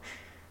days,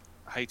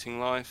 hating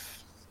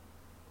life.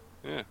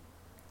 Yeah.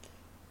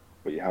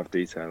 But you have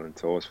detail and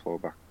tours fall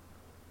back.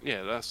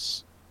 Yeah,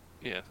 that's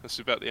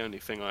about the only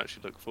thing I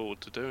actually look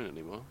forward to doing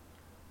anymore.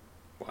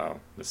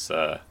 Wow, this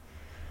I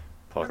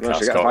podcast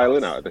actually get a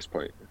violin out at this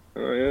point.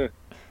 Oh yeah.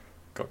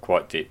 got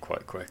quite deep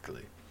quite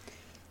quickly.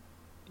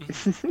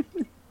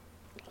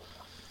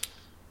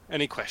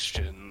 Any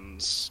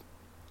questions?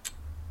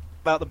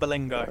 About the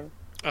Berlingo.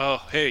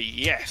 Oh, here,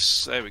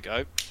 yes, there we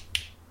go.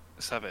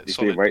 Let's have it. He's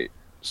been waiting.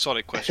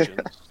 Solid questions.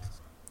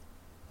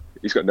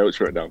 He's got notes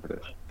written down for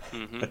this.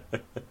 hmm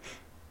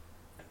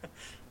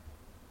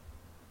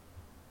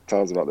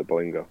Tell us about the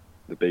Berlingo,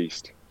 the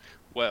beast.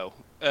 Well,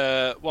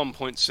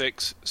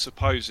 1.6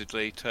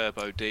 supposedly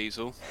turbo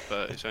diesel,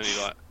 but it's only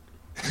like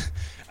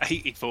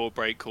 84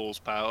 brake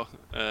horsepower,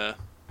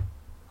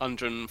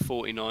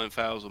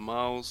 149,000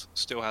 miles.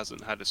 Still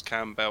hasn't had its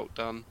cam belt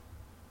done.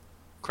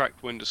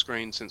 Cracked window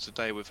screen since the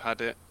day we've had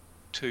it.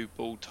 2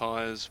 bald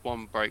tyres,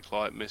 1 brake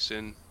light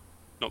missing.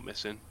 Not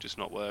missing, just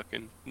not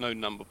working. No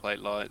number plate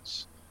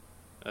lights.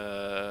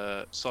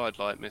 Side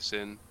light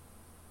missing.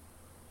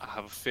 I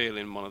have a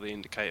feeling one of the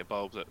indicator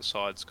bulbs at the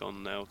side's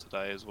gone now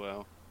today as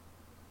well.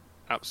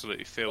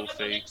 Absolutely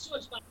filthy.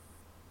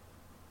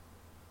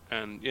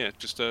 And yeah,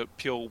 just a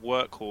pure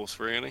workhorse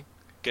really.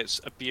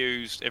 Gets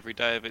abused every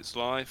day of its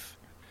life,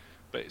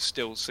 but it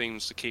still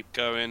seems to keep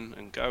going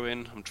and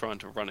going. I'm trying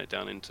to run it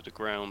down into the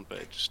ground, but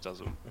it just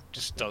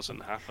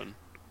doesn't happen.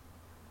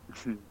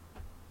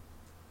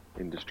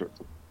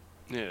 Indestructible.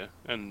 Yeah,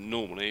 and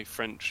normally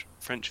French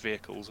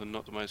vehicles are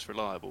not the most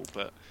reliable,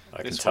 but I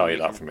can this tell one you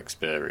we that can- from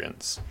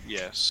experience.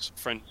 Yes,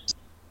 French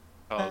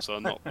cars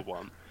are not the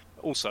one.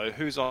 Also,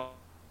 whose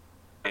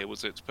idea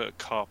was it to put a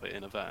carpet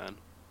in a van?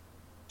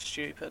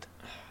 Stupid.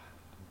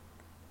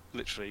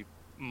 Literally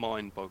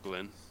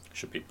mind-boggling.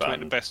 Should be To make the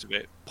banned. best of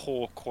it,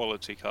 poor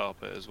quality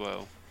carpet as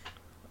well.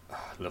 I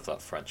love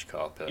that French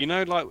carpet. You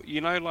know, like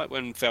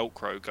when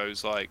Velcro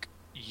goes like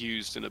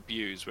used and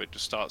abused, where it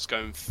just starts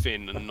going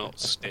thin and not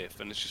stiff,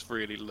 and it's just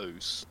really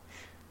loose.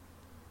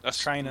 That's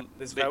Trainer,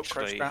 there's Velcro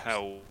literally straps.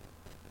 how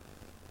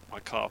my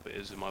carpet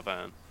is in my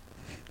van.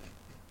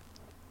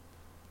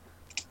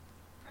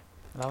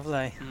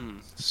 Lovely.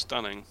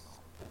 Stunning.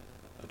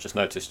 I just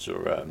noticed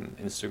your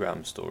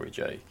Instagram story,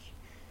 Jake.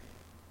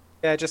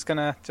 Yeah, just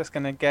gonna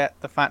get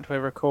the fact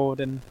we're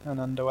recording and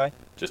underway.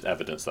 Just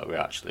evidence that we're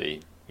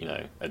actually,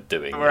 are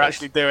doing We're this.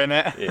 actually doing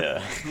it.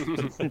 Yeah.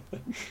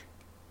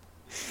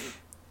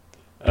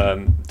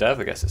 Dev,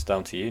 I guess it's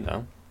down to you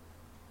now.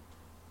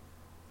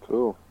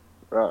 Cool.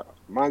 Right.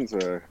 Mine's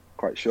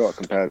quite short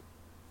compared to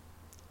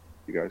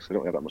you guys, so I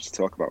don't have that much to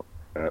talk about,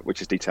 which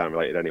is detailing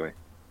related anyway.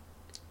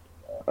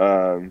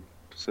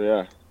 So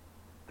yeah,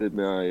 did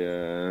my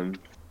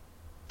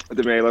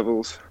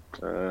A-levels,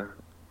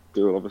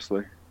 dual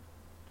obviously.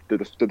 Did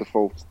the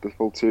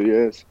full 2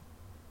 years,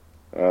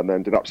 and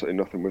then did absolutely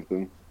nothing with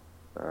them,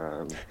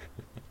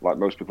 like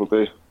most people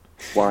do.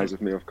 Wise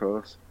of me, of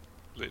course.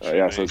 Literally.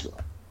 Yeah, so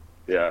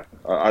yeah,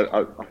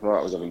 I thought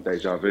I was having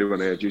deja vu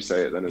when I heard you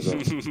say it then as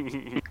well.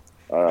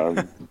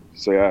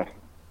 So yeah,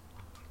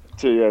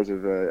 2 years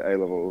of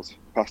A-levels,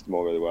 passed them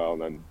all really well,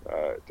 and then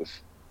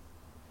just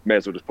may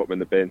as well just put them in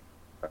the bin.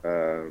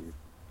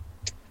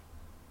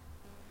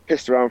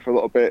 Pissed around for a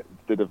little bit,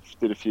 did a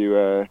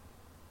few.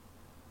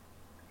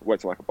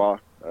 Went to like a bar,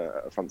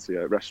 a fancy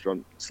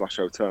restaurant /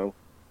 hotel,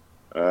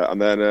 and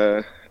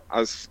then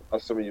as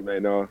some of you may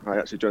know, I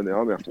actually joined the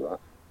army after that.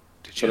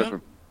 Did I don't you?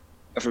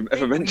 know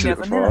if I mentioned it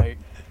Never before, know.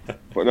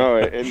 but no,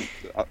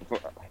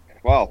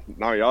 well,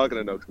 now you are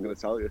going to know because I'm going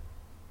to tell you.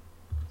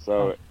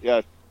 So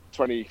yeah,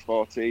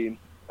 2014,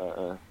 at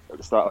the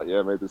start of that year,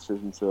 I made the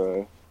decision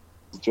to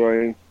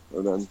join,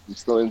 and then I'm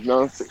still in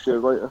now, 6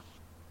 years later,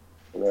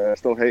 and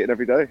still hating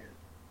every day,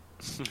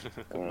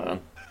 Man.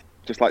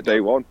 just like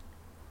day one.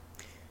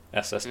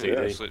 SSDD.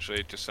 Yeah, it's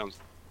literally, it just sounds.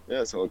 Yeah,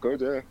 it's all good.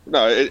 Yeah,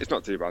 no, it's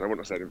not too bad. I wouldn't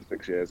have stayed in for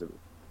 6 years. It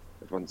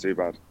wasn't too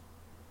bad.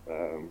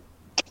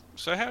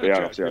 So how Yeah, did you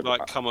obviously, actually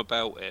like come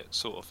about it,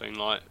 sort of thing?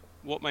 Like,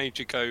 what made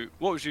you go?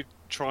 What was you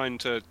trying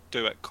to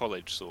do at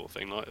college, sort of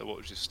thing? Like, what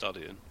was you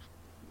studying?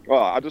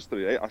 Well, I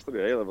studied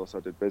A-level, so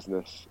I did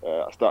business.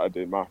 I started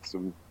doing maths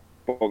and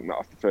bunked that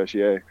off the first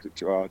year because it's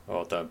too hard.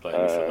 Oh, don't blame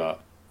me for that.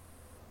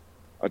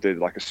 I did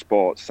like a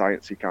sports,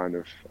 sciencey kind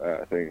of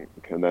thing,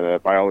 and then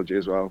biology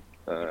as well.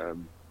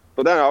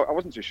 But then I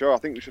wasn't too sure. I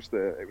think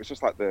it was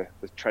just like the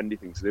trendy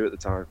thing to do at the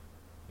time.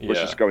 Was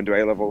Yeah. just go and do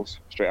A-levels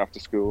straight after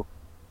school.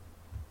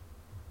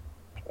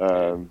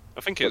 I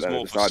think it was then I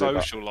more for decided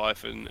that- social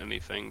life than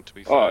anything, to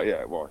be fair. Oh yeah,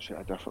 it was.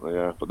 Yeah, definitely.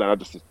 Yeah, but then I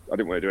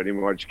didn't want to do any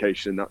more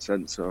education in that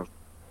sense. So,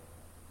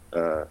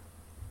 yeah,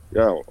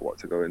 I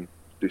wanted to go and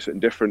do something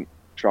different,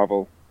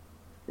 travel,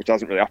 which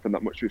hasn't really happened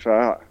that much. To be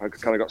fair, I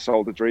kind of got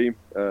sold a dream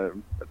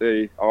at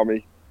the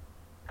Army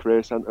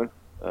Career Centre,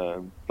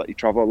 Let you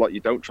travel a lot. You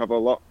don't travel a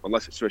lot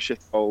unless it's to a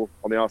shithole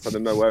on the outside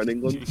of nowhere in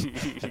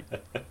England.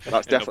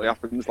 That's definitely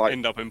happens. Like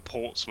end up in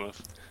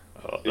Portsmouth.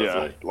 Oh, yeah,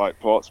 lovely. like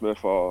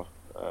Portsmouth or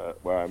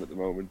where I'm at the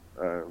moment.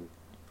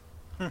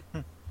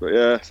 But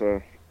yeah,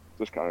 so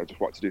just kind of just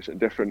want to do something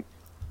different,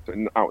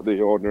 something out of the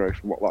ordinary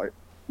from what like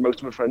most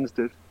of my friends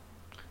did.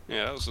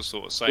 Yeah, that was the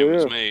sort of same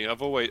as me.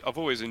 I've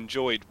always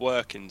enjoyed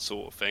working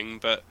sort of thing,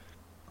 but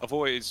I've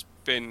always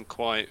been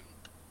quite,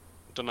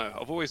 I don't know,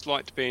 I've always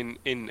liked being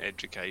in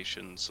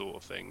education sort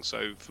of thing.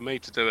 So for me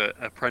to do an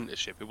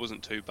apprenticeship, it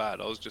wasn't too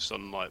bad. I was just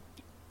on like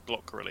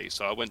block release,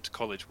 so I went to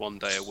college 1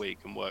 day a week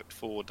and worked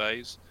 4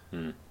 days.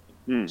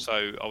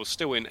 So I was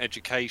still in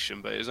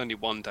education, but it was only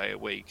 1 day a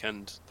week,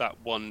 and that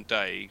 1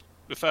 day,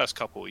 the first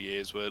couple of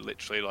years were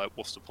literally like,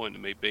 what's the point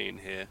of me being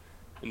here?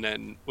 And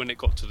then when it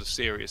got to the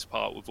serious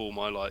part with all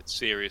my like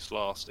serious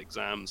last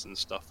exams and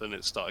stuff, then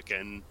it started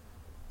getting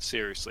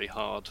seriously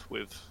hard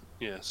with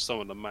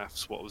some of the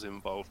maths. What was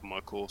involved in my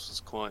course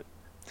was quite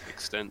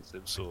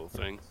extensive sort of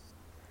thing.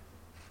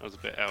 I was a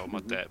bit out of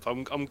my depth.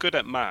 I'm good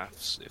at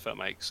maths, if that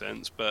makes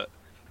sense, but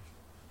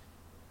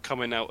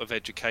coming out of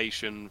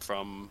education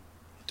from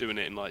doing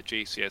it in like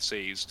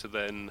GCSEs to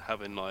then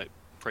having like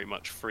pretty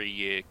much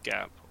 3-year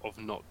gap of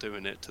not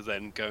doing it to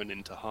then going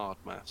into hard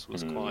maths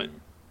was quite.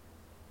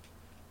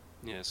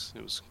 Yes,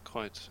 it was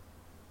quite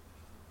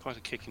a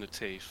kick in the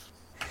teeth.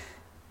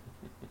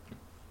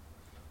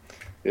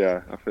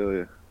 Yeah, I feel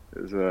you.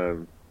 It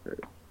was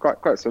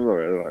quite similar.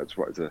 Really. I just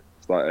wanted to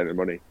start earning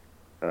money.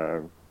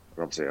 And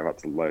obviously, I've had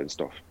to learn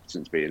stuff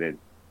since being in.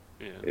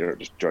 Yeah. You know,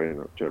 just join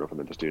up and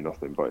then just do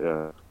nothing. But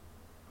yeah,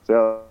 so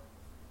yeah,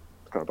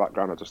 kind of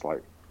background. I just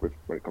like when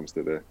it comes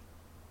to the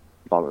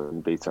balance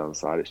and detail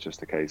side, it's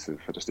just a case of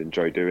I just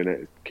enjoy doing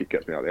it. It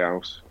gets me out of the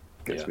house.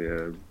 Gets me.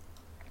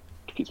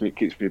 Keeps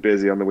me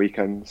busy on the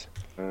weekends.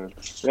 Yeah,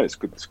 it's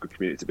good. It's a good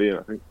community to be in,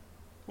 I think.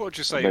 What would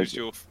you say was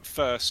your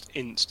first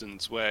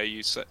instance where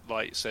you said,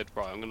 right,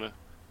 I'm going to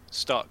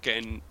start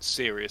getting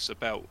serious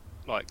about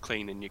like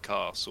cleaning your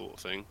car, sort of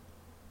thing?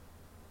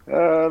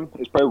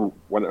 It's probably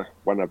when I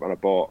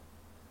bought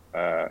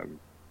my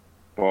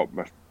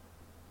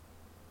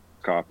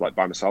car like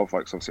by myself.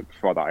 Like, so obviously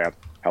before that, I had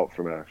help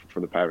from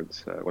the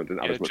parents when I didn't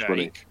have as much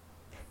money.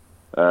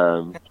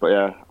 But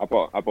yeah, I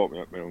bought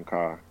my own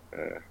car.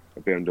 A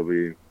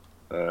BMW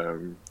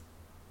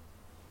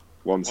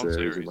 1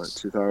 Series in like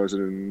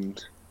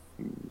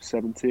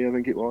 2017, I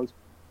think it was.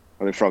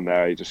 And then from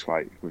there, you just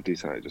like with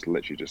decent, it just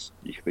literally just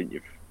you think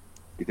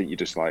you're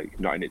just like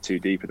not in it too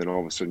deep, and then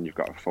all of a sudden you've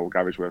got a full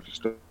garage worth of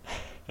stuff.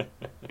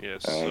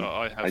 Yes,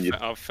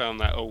 I've found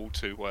that all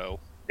too well.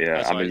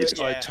 Yeah,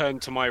 I turn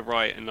to my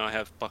right and I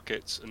have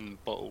buckets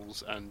and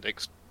bottles and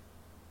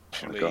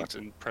leads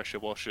and pressure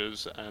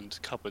washers and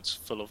cupboards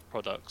full of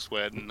products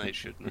where they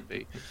shouldn't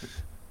be.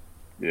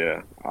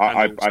 Yeah,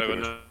 I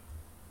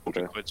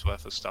quid's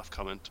worth of stuff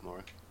coming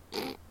tomorrow.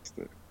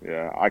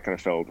 Yeah, I kind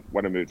of filled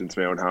when I moved into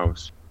my own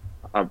house.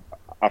 I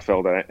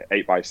filled an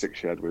 8x6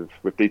 shed with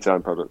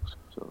detailing products.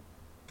 So.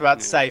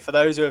 About to say, for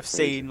those who have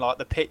seen like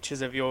the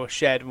pictures of your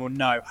shed, will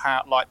know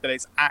how like that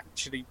it's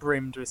actually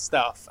brimmed with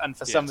stuff. And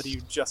for somebody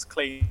who just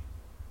cleaned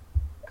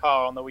a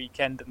car on the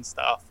weekend and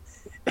stuff,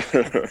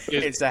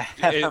 it's a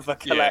hell of a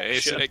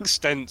collection. Yeah, it's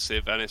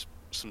extensive and it's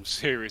some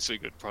seriously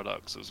good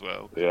products as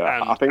well.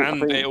 Yeah, and, I think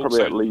it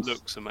also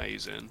looks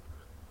amazing.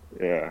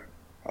 Yeah,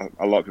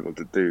 a lot of people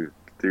do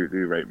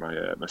rate my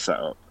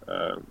setup.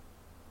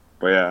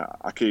 But yeah,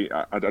 I do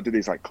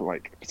these like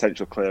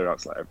potential clear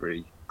outs like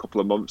every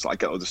couple of months. Like, I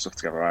get all this stuff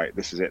together. Right,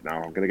 this is it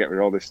now. I'm gonna get rid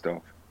of all this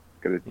stuff.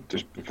 Gonna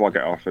just flog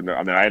it off, and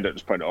then I end up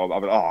just putting it all.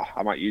 I'm like,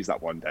 I might use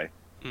that one day.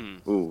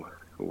 Ooh,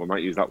 I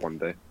might use that one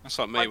day. That's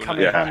like me when I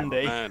get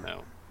handy.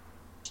 Now.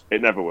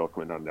 It never will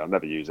come in handy. I'll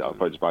never use it. I'll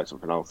probably just buy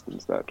something else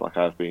instead, like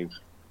I've been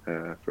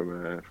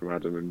from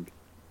Adam and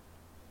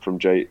from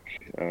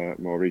Jake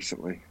more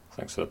recently.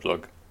 Thanks for the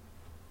plug.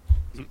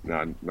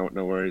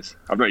 No worries.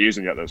 I'm not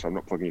using it yet though, so I'm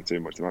not plugging you too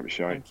much. They might be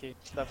shy. Thank you,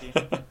 love you.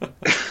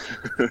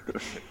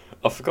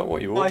 I forgot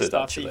what you ordered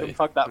actually. You can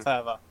plug that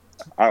further.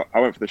 I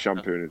went for the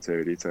shampoo and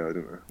interior detail,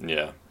 didn't I?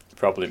 Yeah,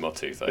 probably my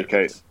two favourites.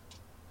 Okay.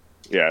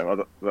 Yeah,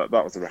 well,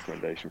 that was a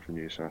recommendation from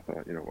you, so I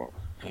thought, you know what,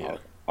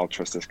 I'll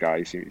trust this guy.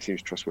 He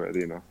seems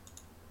trustworthy enough.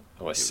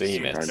 Oh, I see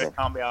him. It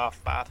can't be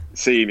half bad.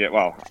 See him yet?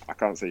 Well, I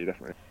can't see you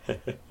definitely.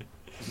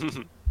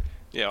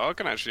 Yeah, I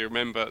can actually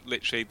remember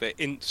literally the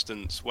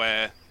instance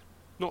where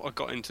I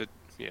got into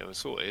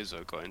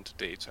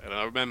detail. And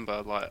I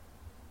remember like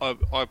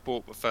I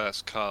bought my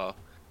first car,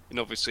 and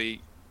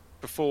obviously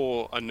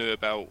before I knew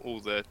about all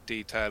the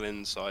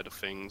detailing side of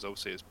things,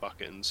 obviously it's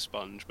bucket and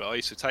sponge, but I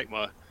used to take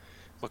my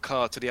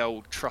car to the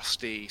old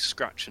trusty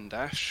scratch and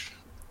dash,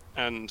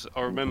 and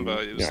I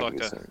remember it was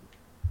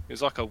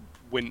like a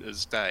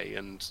winter's day,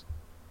 and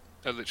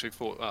I literally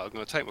thought, I'm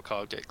going to take my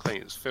car, get it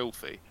clean, it's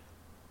filthy,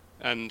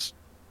 and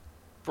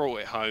brought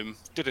it home,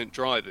 didn't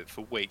drive it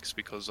for weeks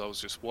because I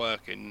was just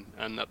working,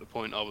 and at the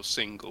point I was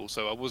single,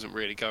 so I wasn't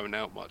really going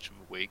out much of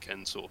a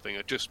weekend sort of thing.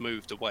 I just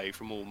moved away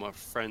from all my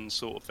friends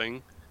sort of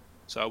thing,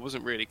 So I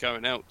wasn't really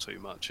going out too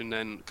much. And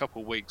then a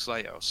couple of weeks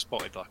later, I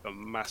spotted like a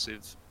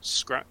massive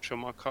scratch on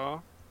my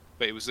car,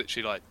 but it was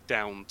literally like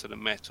down to the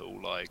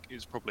metal, like it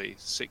was probably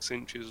 6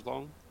 inches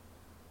long.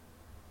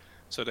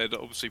 So they'd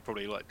obviously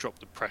probably like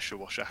dropped the pressure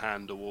washer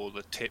handle or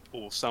the tip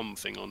or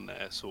something on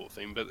there, sort of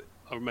thing. But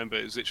I remember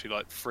it was literally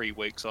like 3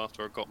 weeks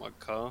after I got my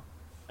car,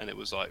 and it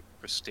was like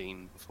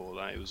pristine before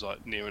that. It was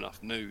like near enough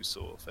new,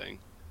 sort of thing.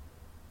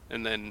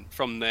 And then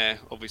from there,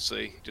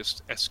 obviously,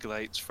 just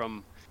escalates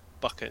from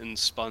bucket and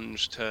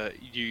sponge to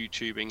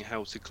YouTubing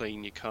how to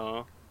clean your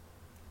car.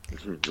 Yeah,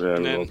 And we've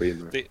all then been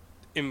there. the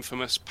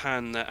infamous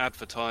pan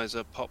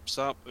advertiser pops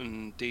up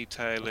and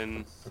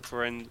detailing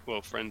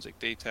forensic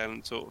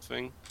detailing sort of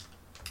thing.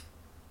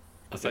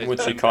 I think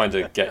once you kind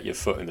of get your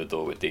foot in the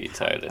door with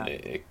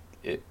detailing,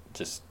 it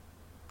just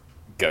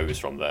goes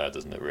from there,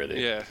 doesn't it?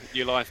 Really? Yeah,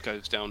 your life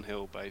goes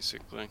downhill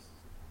basically.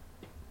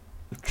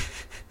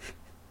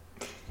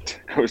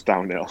 Goes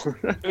downhill.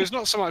 It's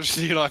not so much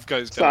your life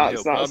goes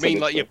downhill, but I mean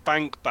like your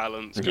bank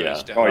balance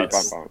goes down. Oh, your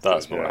bank balance.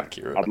 That's more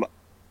accurate.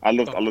 I'd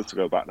love to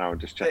go back now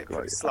and just check.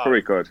 Like, I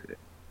probably could,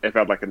 if I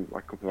had like a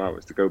couple of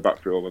hours to go back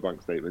through all my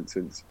bank statements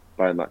since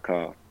buying that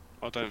car.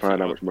 I don't find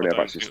think how much money I've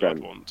actually spent.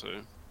 I'd want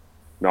to.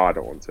 No, I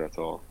don't want to at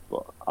all.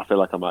 But I feel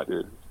like I might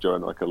do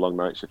during like a long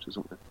night shift or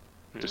something.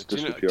 Yeah. Just do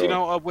you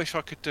know what I wish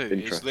I could do?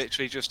 interest. Is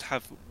literally just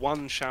have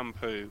one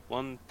shampoo,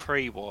 one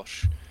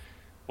pre-wash,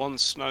 one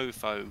snow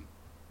foam,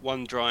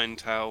 one drying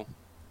towel,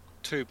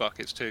 2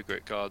 buckets, 2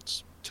 grit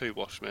guards, 2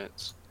 wash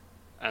mitts,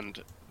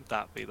 and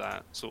that be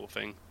that sort of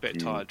thing. Bit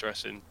of tyre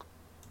dressing,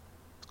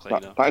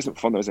 clean up. That isn't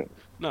fun, though, is it?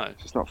 No.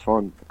 It's just not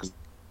fun because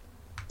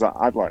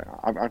I've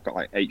got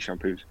like 8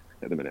 shampoos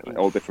at the minute, like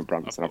all different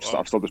brands, and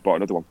I've still just bought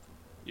another one.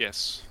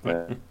 Yes.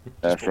 From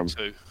bought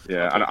 2.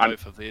 yeah, I and bought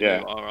both of the new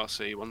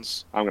RRC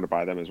ones. I'm going to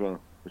buy them as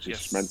well, which is Yes.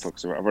 just mental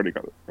because I've already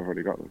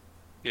got them.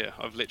 Yeah,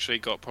 I've literally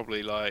got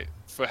probably like,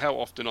 for how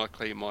often I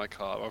clean my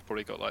car, I've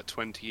probably got like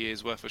 20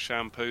 years worth of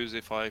shampoos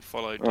if I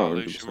follow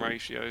dilution 100%.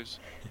 ratios.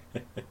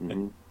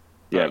 Mm-hmm.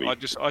 Yeah, I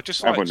just like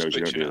everyone knows you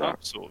don't switching do it that.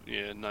 up. Sort of,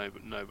 yeah, no,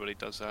 but nobody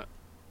does that.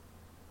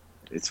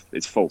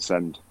 It's full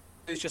send.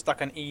 It's just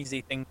like an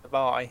easy thing to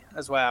buy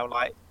as well.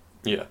 Like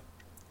Yeah.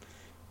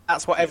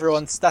 that's what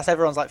everyone's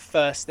like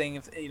first thing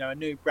if a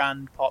new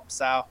brand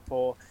pops up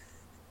or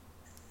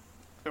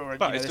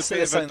But it's a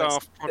bit of a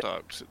daft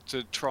product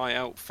to try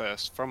out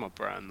first from a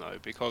brand, though,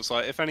 because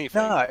like if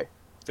anything,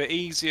 the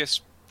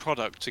easiest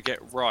product to get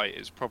right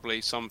is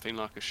probably something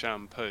like a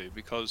shampoo,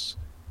 because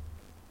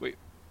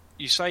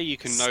you say you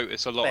can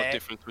notice a lot of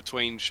difference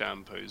between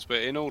shampoos,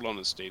 but in all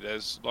honesty,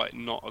 there's like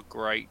not a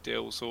great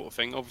deal sort of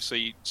thing.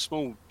 Obviously,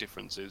 small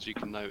differences you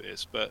can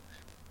notice, but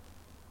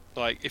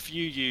like if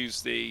you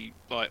use the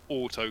like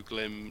Auto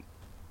Glim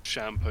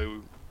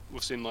shampoo,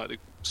 what's in like the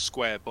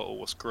square bottle,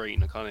 what's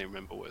green? I can't even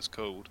remember what it's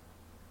called.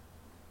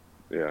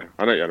 Yeah,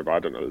 I know you're, but I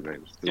don't know the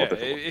names. There's Yeah,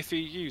 if you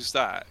use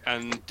that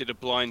and did a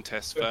blind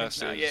test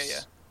versus,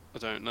 I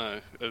don't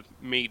know, a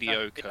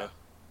mediocre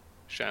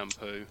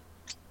shampoo.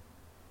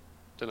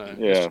 Don't know.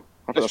 Yeah,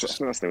 I think that's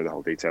the name of the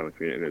whole detailing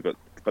community,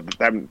 but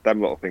them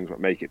little things that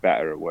make it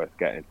better are worth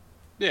getting.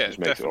 Yeah, Just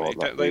makes it all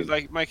definitely. that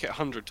They make it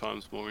 100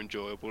 times more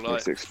enjoyable. Like,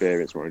 makes the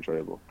experience more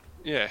enjoyable.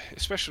 yeah,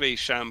 especially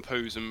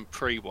shampoos and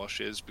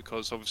pre-washes,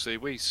 because obviously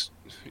we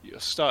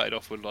started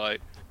off with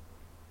like,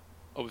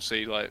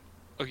 obviously like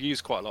I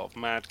used quite a lot of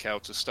Mad Cow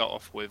to start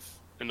off with,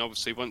 and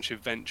obviously once you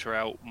venture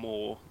out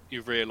more,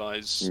 you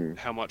realise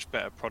how much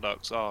better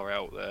products are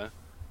out there.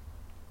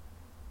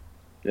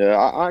 Yeah,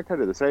 I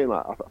kind of the same.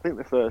 Like, I think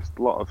the first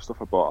lot of stuff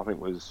I bought, I think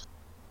was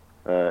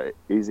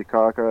Easy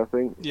Cargo. I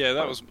think. Yeah,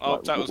 that was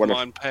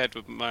mine paired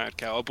with Mad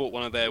Cow. I bought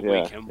one of their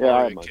weekend I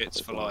warrior had mine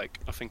kits for like,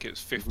 I think it was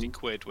 50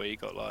 quid, where you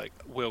got like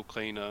wheel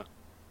cleaner,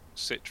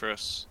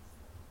 citrus,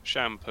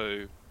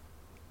 shampoo,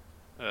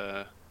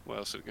 what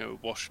else?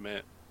 Wash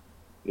mitt.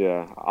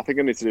 Yeah, I think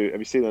I need to do. Have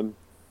you seen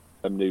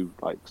them new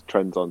like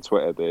trends on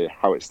Twitter? The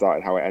how it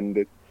started, how it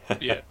ended.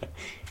 Yeah.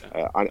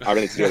 I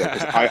need to do that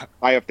because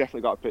I have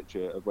definitely got a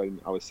picture of when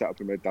I was set up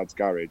in my dad's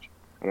garage,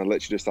 and I literally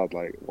just had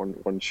like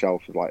one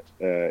shelf of like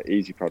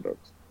Easy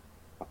products.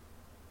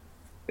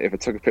 If I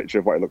took a picture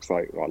of what it looks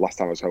like last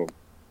time I was home,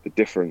 the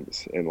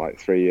difference in like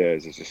 3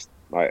 years is just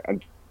like,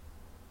 and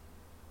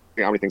I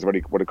think how many things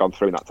already would have gone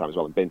through in that time as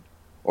well and been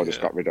or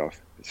just got rid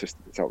of. It's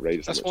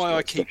outrageous. That's why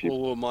I keep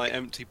all of my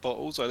empty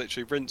bottles. I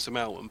literally rinse them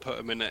out and put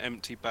them in an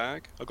empty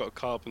bag. I got a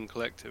Carbon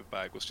Collective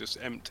bag, was just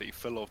empty,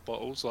 full of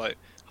bottles. Like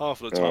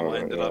half of the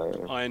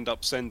time, I end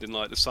up sending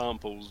like the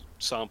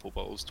sample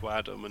bottles to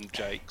Adam and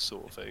Jake,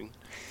 sort of thing.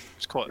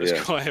 It's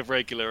quite a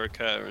regular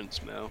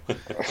occurrence now.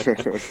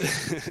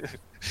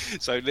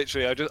 So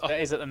literally, that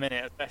is at the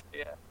minute, especially.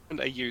 Yeah. And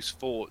a use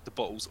for the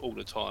bottles all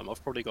the time.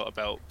 I've probably got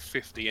about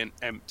 50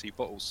 empty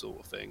bottles,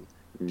 sort of thing.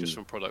 Just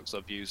from products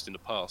I've used in the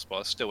past, but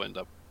I still end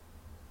up.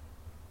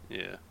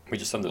 Yeah. We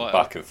just send them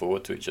back and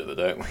forward to each other,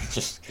 don't we?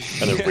 Just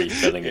kind of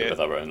refilling it with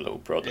our own little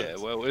product.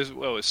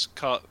 Yeah, it's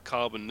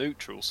carbon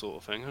neutral sort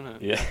of thing, isn't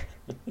it? Yeah.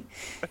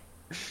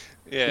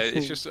 Yeah,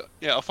 it's just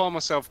I find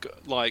myself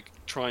like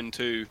trying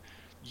to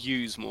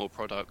use more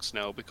products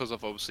now because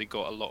I've obviously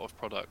got a lot of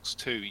products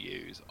to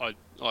use.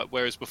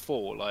 Whereas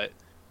before, like,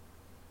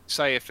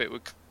 say if it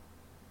were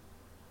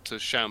to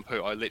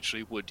shampoo, I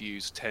literally would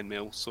use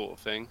 10ml sort of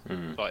thing.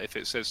 Like if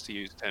it says to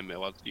use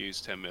 10ml, I'd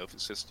use 10ml. If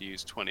it says to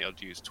use 20,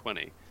 I'd use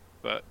 20.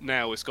 But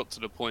now it's got to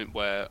the point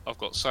where I've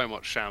got so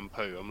much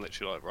shampoo, I'm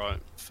literally like, right,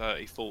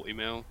 30,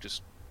 40ml,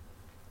 just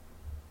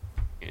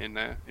get in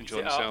there, enjoy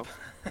yourself.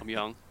 I'm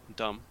young, I'm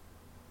dumb.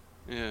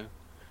 Yeah.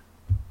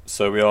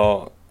 So we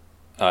are,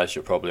 as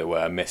you're probably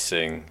aware,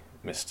 missing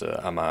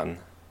Mr. Aman,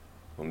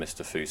 or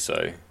Mr.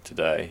 Fuso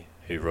today,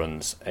 who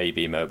runs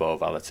AB Mobile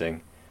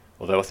Valeting.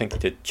 Although I think he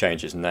did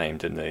change his name,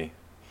 didn't he?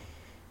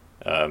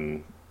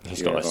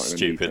 He's got a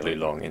stupidly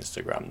long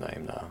Instagram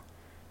name now.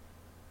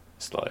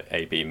 It's like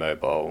AB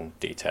Mobile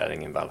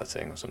Detailing and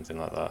Valeting or something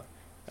like that.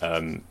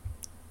 I'm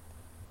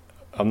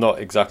not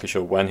exactly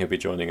sure when he'll be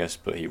joining us,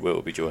 but he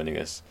will be joining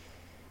us.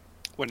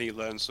 When he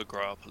learns to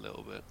grow up a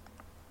little bit.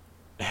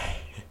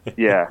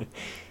 Yeah.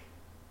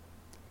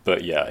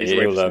 But yeah, he's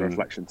waiting for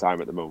reflection time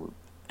at the moment.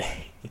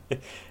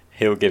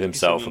 He'll give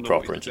himself a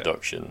proper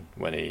introduction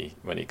when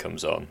he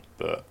comes on,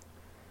 but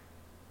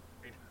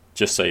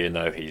just so you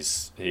know, he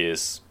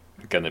is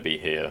going to be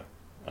here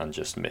and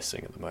just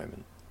missing at the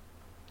moment.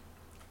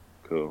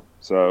 Cool.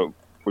 So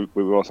we've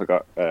also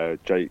got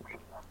Jake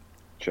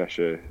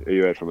Cheshire, who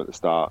you heard from at the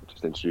start,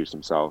 just introduced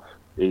himself.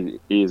 He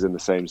is in the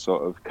same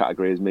sort of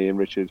category as me and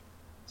Richard,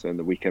 so in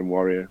the Weekend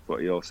Warrior, but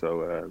he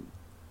also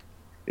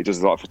he does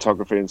a lot of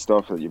photography and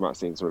stuff. You might have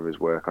seen some of his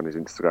work on his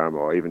Instagram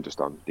or even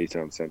just on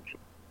Detailing Central,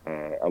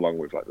 along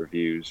with like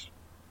reviews.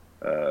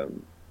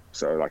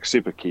 So like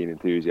super keen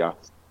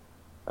enthusiast,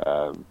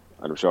 and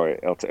I'm sure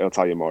he'll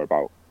tell you more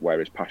about where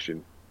his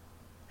passion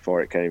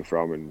for it came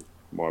from and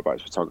more about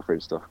his photography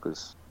and stuff,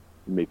 because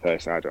me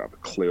personally, I don't have a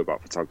clue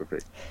about photography.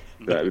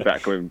 It'd be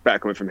better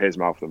coming from his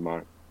mouth than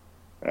mine.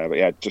 But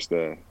yeah, just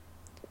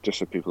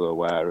so people are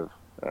aware of,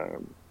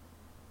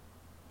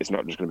 it's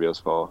not just going to be us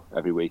four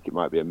every week. It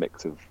might be a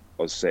mix of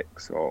us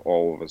six or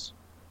all of us.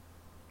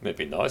 It'd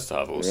be nice to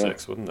have all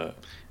six, wouldn't it?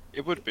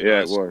 It would be.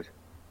 Yeah, nice. It would.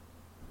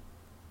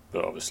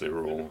 But obviously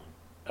we're all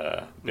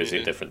busy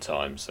at different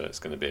times, so it's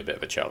going to be a bit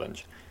of a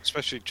challenge.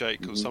 Especially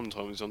Jake, because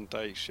sometimes he's on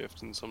day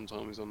shift and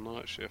sometimes he's on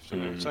night shift.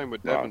 Same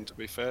with Devon, to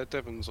be fair.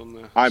 Devon's on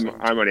the...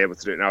 I'm only able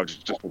to do it now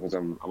just because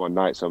I'm on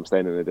night, so I'm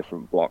staying in a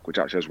different block, which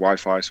actually has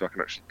Wi-Fi, so I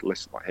can actually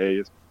listen, like, hear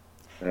you.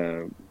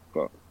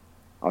 But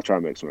I'll try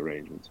and make some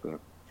arrangements for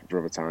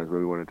other times where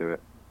we want to do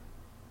it.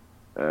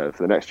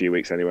 For the next few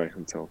weeks anyway,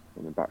 until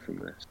I'm back from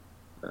this.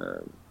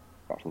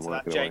 Back from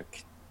work away.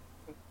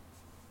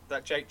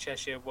 That Jake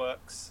Cheshire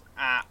works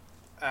at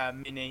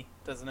Mini,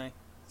 doesn't he?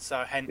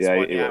 So hence yeah,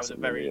 why the hours are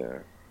very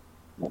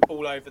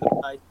all over the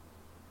place.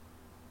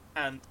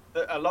 And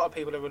a lot of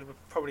people would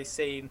have probably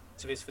seen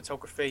of his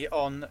photography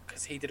on,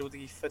 because he did all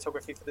the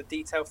photography for the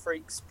Detail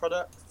Freaks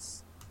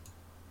products,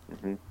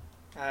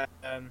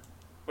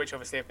 which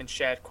obviously have been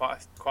shared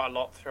quite a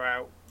lot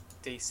throughout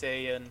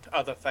DC and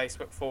other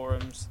Facebook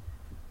forums.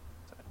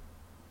 So, I'm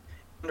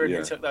wondering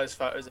who took those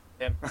photos of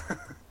him.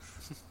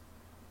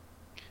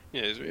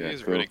 Yeah,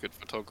 he's a really good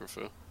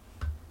photographer.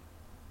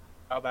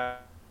 How about?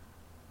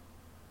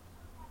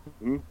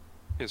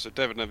 Yeah, so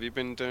Devon, have you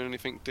been doing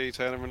anything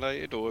detailing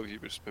related, or have you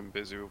just been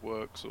busy with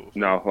work sort of?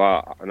 No,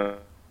 well,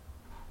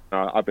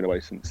 I've been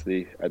away since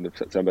the end of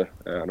September,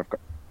 and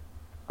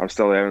I'm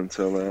still there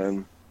until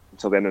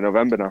the end of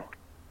November now.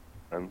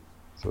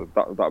 So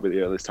that'll be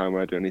the earliest time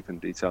where I do anything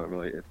detailing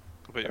related.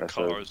 I bet your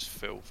car is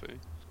filthy.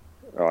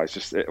 Oh, it's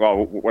just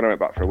when I went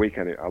back for a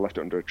weekend, I left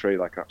it under a tree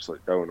like an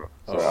absolute donut.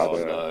 So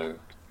no.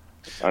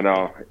 I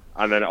know,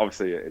 and then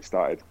obviously it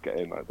started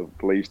getting, like, the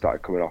leaves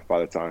started coming off by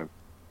the time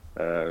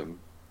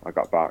I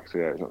got back. So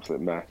yeah, it was an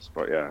absolute mess.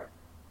 But yeah,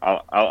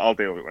 I'll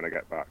deal with it when I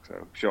get back.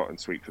 So short and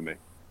sweet for me.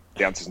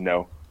 The answer's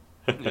no.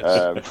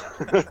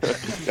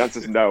 The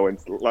answer's no, and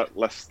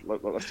let's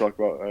talk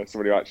about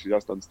somebody who actually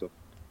has done stuff.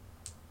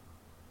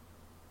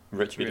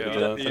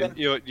 Richard,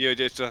 you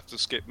just have to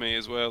skip me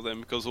as well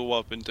then, because all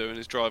I've been doing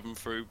is driving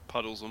through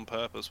puddles on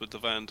purpose with the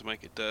van to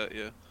make it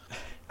dirtier.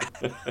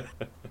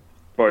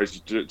 Boys,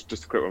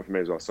 just a quick one for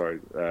me as well. Sorry,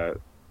 I've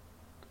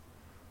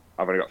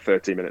only got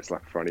 13 minutes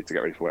left before I need to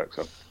get ready for work.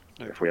 So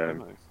if we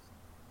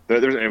there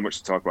isn't any much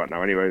to talk about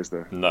now, anyway, is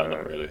there? No,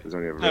 not really.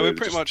 We've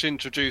pretty much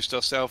introduced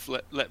ourselves.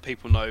 Let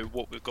people know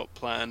what we've got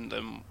planned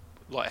and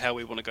like how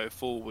we want to go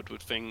forward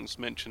with things.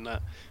 Mention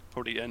that.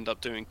 Probably end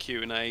up doing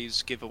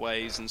Q&As,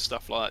 giveaways and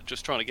stuff like that.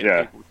 Just trying to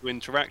get people to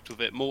interact with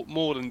it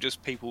more than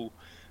just people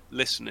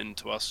listening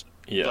to us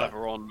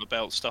blather on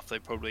about stuff they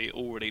probably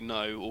already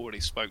know, already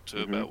spoke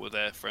to about with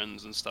their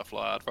friends and stuff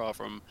like that. I'd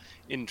rather them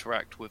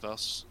interact with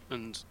us,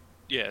 and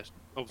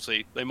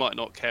obviously they might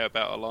not care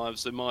about our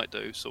lives, they might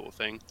do, sort of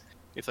thing.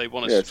 If they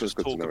want us to just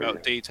talk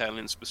about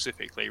detailing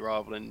specifically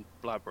rather than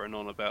blabbering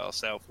on about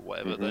ourselves or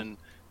whatever, then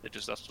they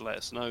just have to let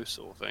us know,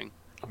 sort of thing.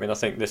 I mean, I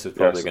think this is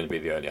probably going to be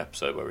the only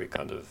episode where we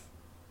kind of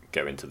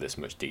go into this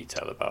much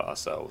detail about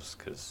ourselves,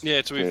 because I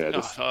hate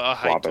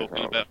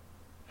talking about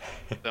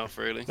Stuff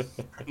really.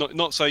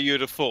 Not so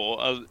you'd have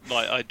thought.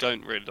 I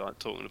don't really like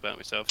talking about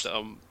myself. That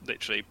I'm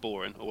literally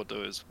boring. All I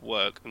do is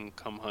work and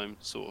come home,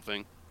 sort of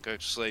thing. Go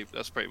to sleep.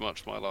 That's pretty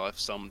much my life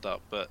summed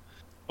up. But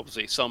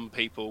obviously, some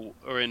people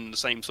are in the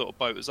same sort of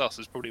boat as us.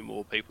 There's probably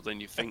more people than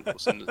you think.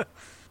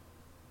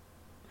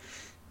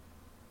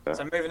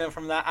 So moving on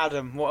from that,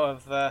 Adam,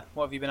 what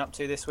have you been up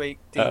to this week,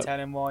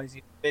 detailing wise?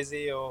 You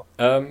busy or?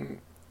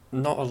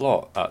 Not a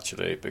lot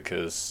actually,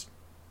 because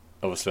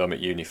obviously I'm at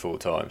uni full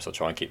time, so I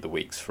try and keep the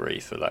weeks free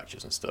for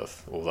lectures and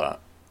stuff. All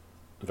that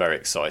very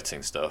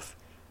exciting stuff.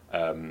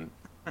 But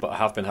I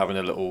have been having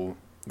a little,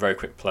 very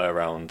quick play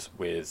around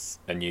with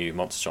a new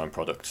Monster Shine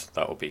product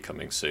that will be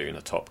coming soon,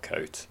 a top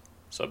coat.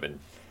 So I've been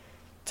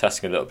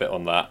testing a little bit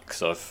on that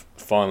because I've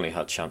finally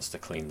had a chance to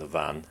clean the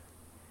van.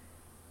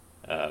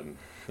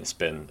 It's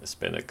been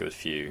a good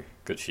few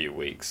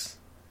weeks,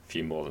 a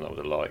few more than I would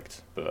have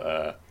liked,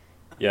 but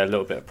yeah, a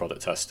little bit of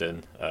product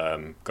testing.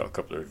 Got a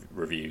couple of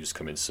reviews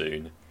coming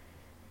soon.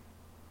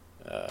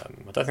 I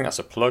don't think that's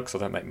a plug, so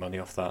I don't make money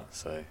off that,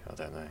 so I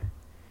don't know.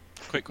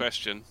 Quick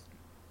question: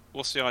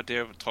 what's the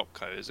idea of a top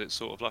coat? Is it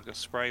sort of like a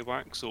spray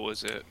wax, or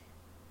is it?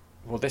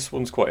 Well, this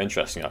one's quite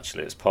interesting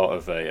actually. It's part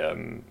of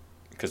a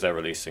because they're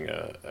releasing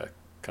a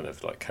kind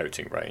of like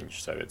coating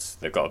range, so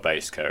they've got a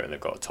base coat and they've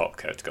got a top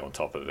coat to go on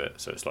top of it,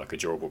 so it's like a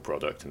durable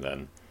product and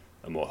then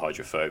a more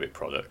hydrophobic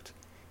product.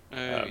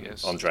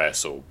 Yes.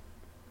 Andreas will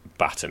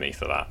batter me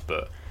for that,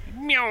 but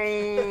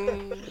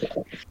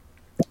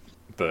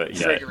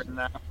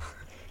yeah,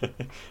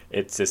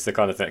 it's the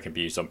kind of thing that can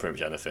be used on pretty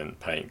much anything.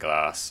 Paint,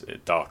 glass,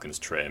 it darkens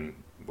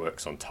trim,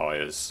 works on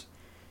tyres.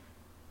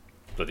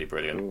 Bloody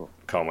brilliant. Ooh.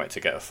 Can't wait to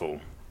get a full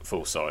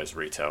size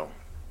retail.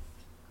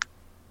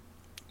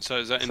 So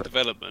is that in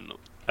development?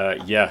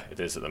 Yeah, it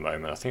is at the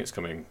moment. I think it's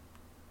coming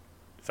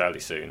fairly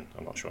soon.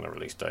 I'm not sure on the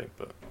release date,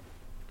 but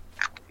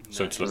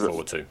something to look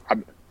forward to.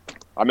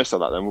 I missed on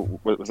that then.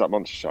 Was that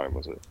Monster Shine,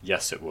 was it?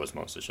 Yes, it was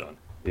Monster Shine.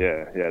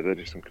 Yeah, they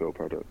do some cool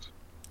products.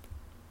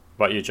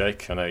 What about you,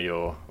 Jake? I know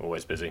you're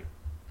always busy.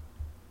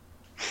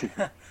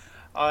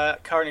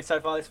 Currently, so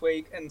far this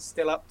week, and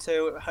still up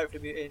to,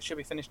 hopefully it should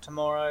be finished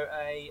tomorrow,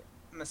 a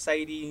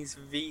Mercedes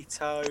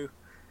Vito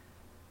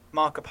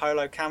Marco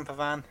Polo camper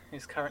van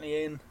is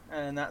currently in,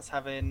 and that's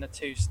having a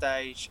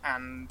 2-stage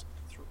and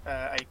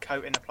a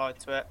coating applied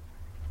to it.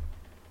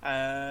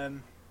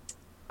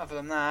 Other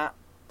than that,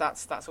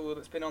 that's all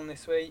that's been on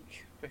this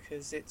week,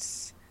 because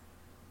it's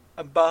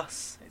a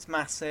bus, it's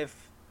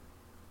massive,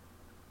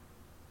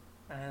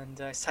 and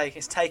it's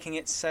taking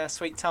its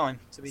sweet time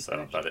to be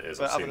finished. So that it is.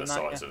 But I've seen the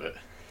size of it.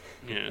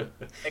 Yeah.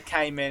 It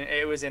came in.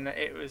 It was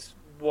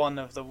one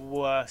of the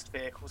worst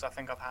vehicles I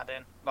think I've had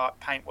in, like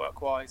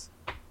paintwork wise.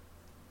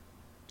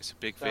 It's a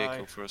big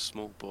vehicle for a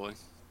small boy.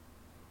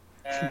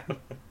 Yeah.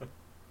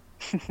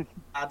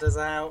 Ladders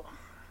out.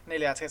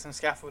 Nearly had to get some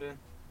scaffolding.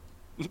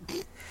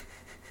 Need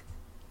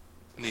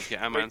to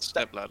get Ant-Man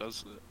step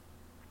ladders.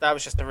 That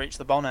was just to reach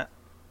the bonnet.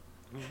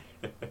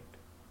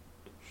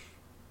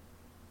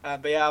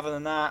 But yeah, other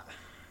than that,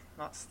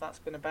 that's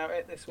been about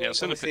it this week.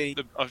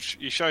 Yeah,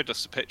 you showed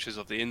us the pictures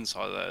of the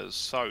inside there. It's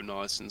so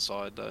nice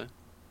inside though.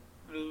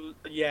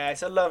 Yeah,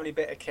 it's a lovely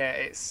bit of kit.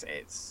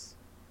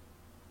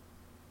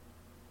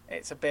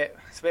 It's a bit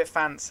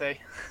fancy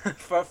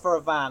for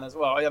a van as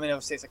well. I mean,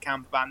 obviously it's a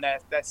camper van.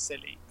 They're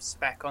silly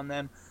spec on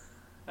them,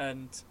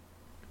 and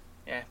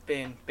yeah,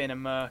 being a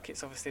Merc,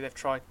 it's obviously they've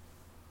tried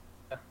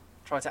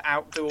to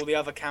outdo all the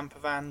other camper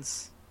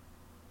vans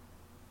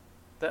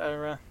that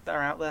are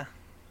out there.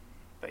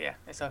 But yeah,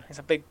 it's a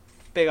big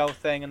old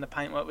thing, and the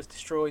paintwork was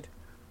destroyed.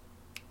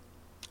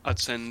 I'd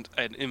send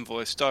an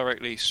invoice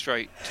directly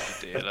straight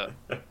to the dealer.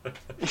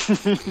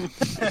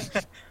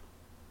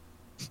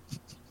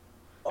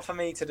 What for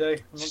me to do? I'm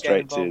not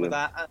Straight getting involved with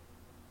that.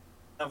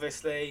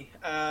 Obviously,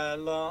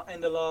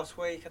 end of last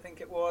week, I think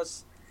it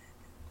was.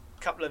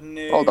 A couple of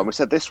new. Hold on, we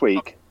said this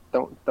week.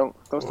 Don't talk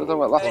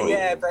about last week.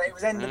 Yeah, but it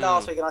was end of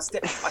last week, and I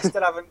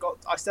still haven't got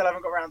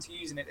around to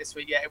using it this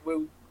week yet.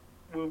 We'll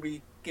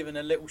be given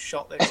a little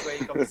shot this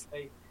week,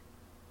 obviously.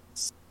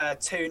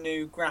 2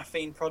 new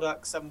graphene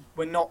products, and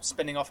we're not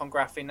spinning off on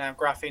graphene now.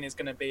 Graphene is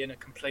going to be in a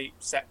complete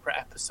separate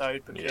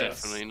episode, because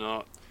definitely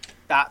not.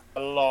 That's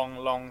a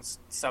long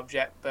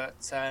subject, but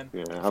I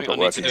think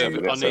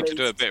I need to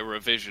do a bit of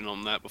revision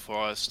on that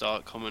before I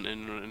start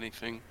commenting on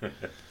anything.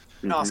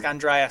 Ask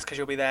Andreas, because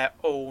you'll be there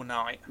all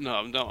night. No,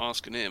 I'm not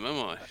asking him,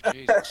 am I?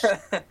 Jesus.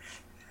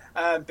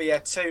 But yeah,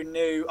 2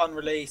 new,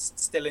 unreleased,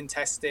 still in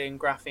testing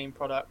graphene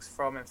products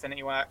from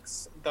Infinity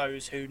Wax.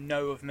 Those who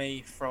know of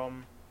me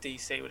from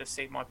DC would have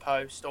seen my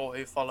post, or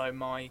who follow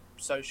my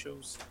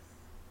socials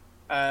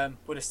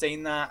would have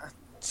seen that.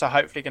 So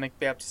hopefully going to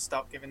be able to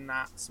start giving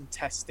that some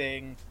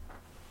testing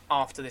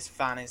after this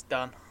van is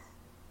done.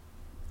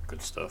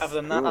 Good stuff. Other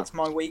than that, that's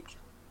my week.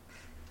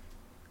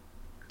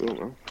 Cool,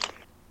 man.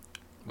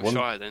 Wish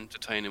I had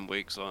entertaining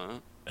weeks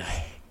like that.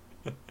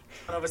 And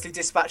obviously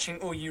dispatching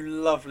all you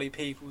lovely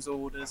people's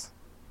orders.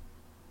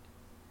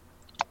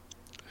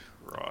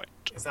 Right.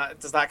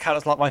 Does that count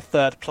as like my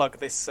third plug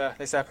this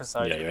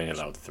episode? Yeah, you're only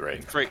allowed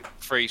 3.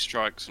 3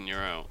 strikes and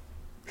you're out.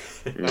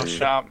 I'll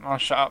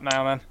shut up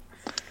now then.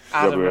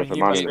 Rubber Adam, of a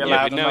you must man. be Yeah,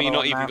 allowed but now you're another not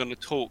one even now. going to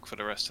talk for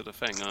the rest of the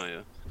thing, are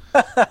you?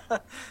 But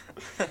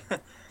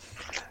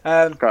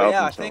Can't help yeah,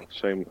 I himself. think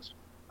Shameless.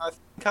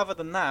 other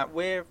than that,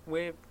 we're.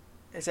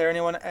 Is there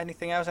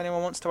anything else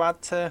anyone wants to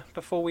add to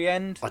before we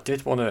end? I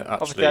did want to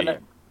Obviously, I actually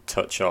know-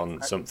 touch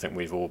on something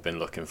we've all been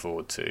looking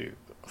forward to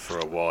for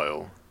a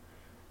while.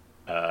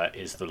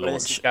 Is the Where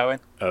this is launch going.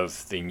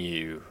 of the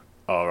new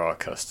RR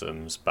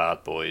Customs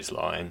Bad Boys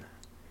line.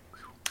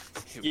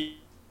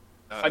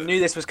 I knew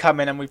this was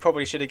coming, and we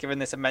probably should have given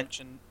this a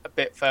mention a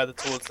bit further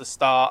towards the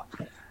start.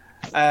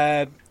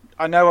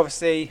 I know,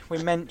 obviously,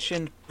 we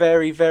mentioned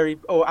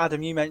or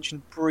Adam, you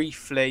mentioned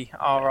briefly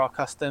RR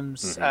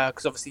Customs,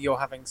 because obviously you're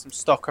having some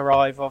stock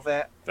arrive of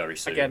it. Very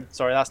soon. Again,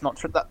 sorry, that's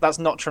not that's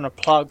not trying to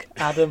plug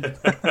Adam,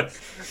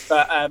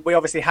 but we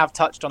obviously have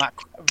touched on that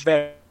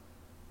very,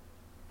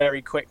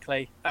 very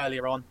quickly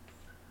earlier on.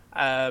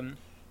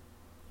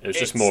 It was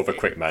just more of a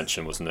quick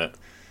mention, wasn't it?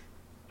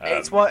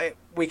 It's what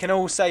we can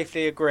all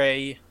safely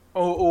agree,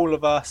 all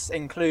of us,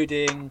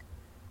 including.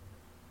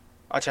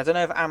 Actually, I don't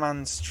know if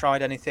Aman's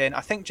tried anything.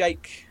 I think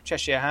Jake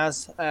Cheshire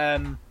has,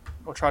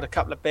 or tried a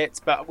couple of bits,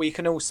 but we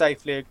can all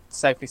safely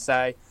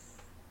say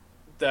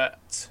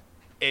that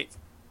it's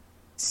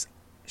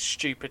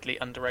stupidly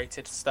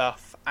underrated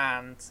stuff,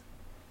 and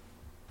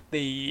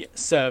the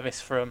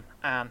service from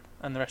Anne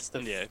and the rest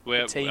of the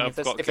team.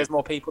 If there's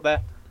more people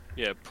there,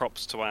 yeah,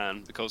 props to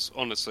Anne, because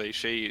honestly,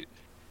 she's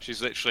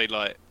literally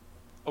like,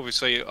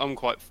 obviously, I'm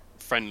quite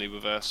friendly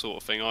with her sort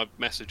of thing. I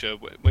message her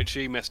when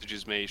she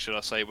messages me, should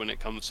I say, when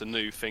it comes to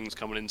new things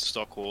coming in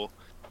stock or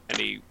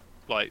any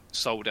like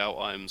sold out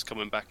items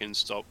coming back in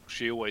stock.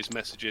 She always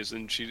messages,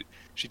 and she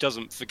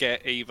doesn't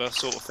forget either,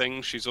 sort of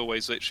thing. She's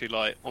always literally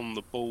like on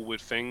the ball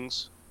with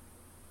things.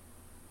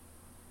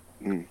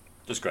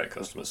 Just great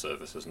customer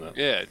service, isn't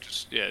it?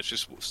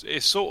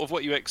 It's sort of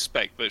what you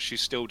expect, but she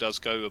still does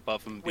go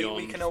above and beyond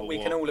we can what all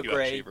you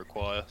agree. actually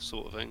require,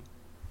 sort of thing.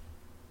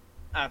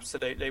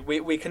 Absolutely,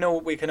 we can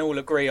all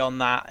agree on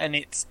that, and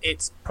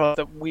it's product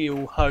that we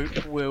all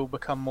hope will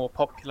become more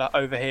popular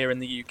over here in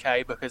the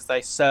UK, because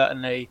they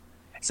certainly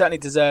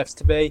deserves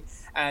to be.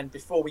 And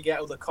before we get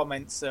all the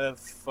comments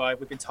of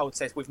we've been told to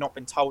say this, we've not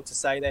been told to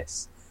say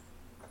this,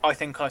 I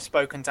think I've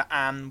spoken to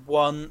Anne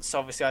once.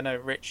 Obviously, I know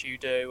Rich, you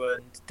do,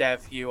 and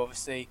Dev, you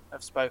obviously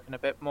have spoken a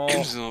bit more.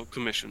 It's not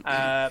commission.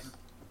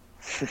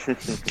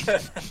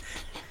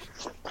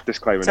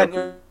 Disclaimer. Sent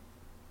your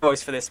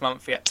voice for this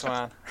month yet to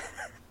Anne.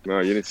 No,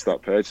 you need to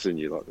start purchasing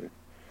you lot.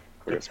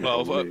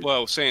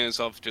 Well, seeing as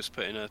I've just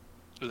put in a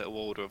little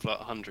order of like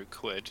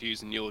 £100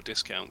 using your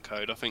discount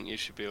code, I think you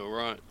should be all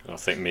right. I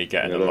think me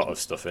getting a lot of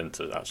stuff in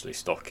to actually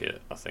stock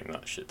it, I think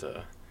that should.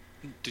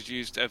 Did you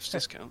use Dev's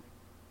discount?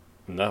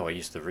 No, I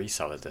used the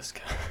reseller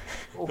discount.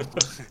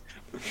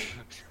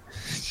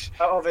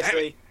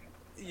 Obviously,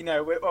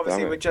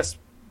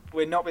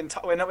 we're not been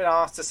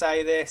asked to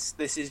say this.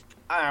 This is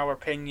our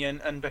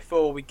opinion, and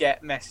before we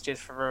get messages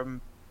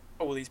from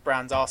all these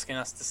brands asking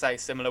us to say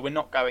similar, we're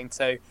not going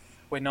to.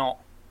 We're not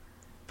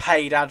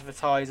paid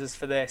advertisers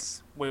for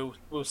this. We'll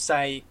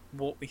say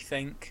what we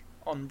think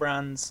on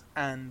brands,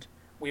 and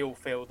we all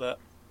feel that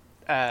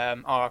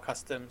RR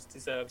Customs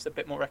deserves a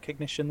bit more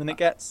recognition than it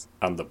gets.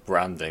 And the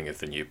branding of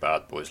the new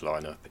Bad Boys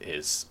lineup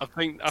is I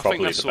think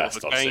probably that's the sort best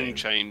of a I've game seen.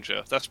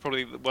 changer. That's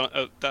probably one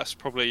of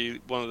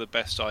the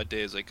best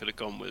ideas they could have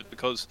gone with,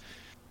 because,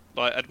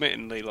 like,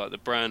 admittedly, like the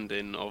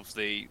branding of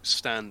the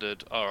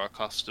standard RR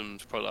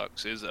Customs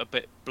products is a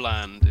bit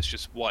bland. It's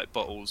just white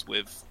bottles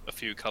with a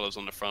few colours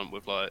on the front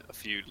with like a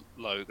few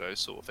logos,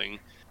 sort of thing.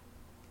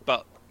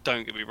 But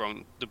don't get me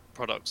wrong, the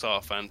products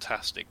are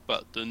fantastic.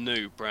 But the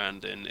new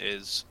branding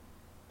is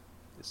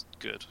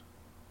good,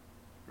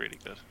 really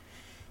good.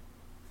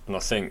 And I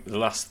think the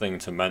last thing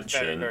to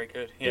mention Very, very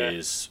good. Yeah.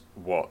 is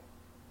what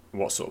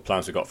sort of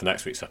plans we've got for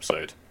next week's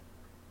episode.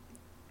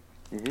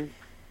 Do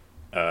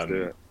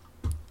it.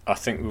 I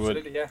think we were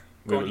Absolutely, yeah.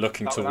 we Go were on,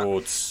 looking start with that.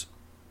 towards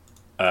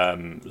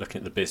looking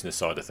at the business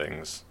side of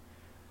things.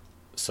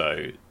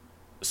 So,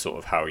 sort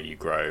of how you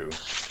grow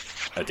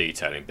a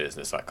detailing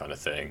business, that kind of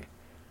thing.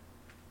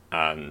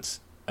 And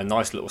a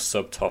nice little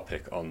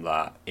subtopic on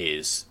that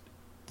is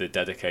the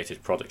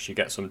dedicated products you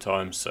get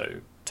sometimes.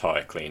 So,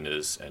 tyre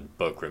cleaners and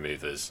bug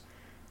removers.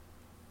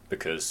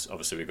 Because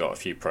obviously we've got a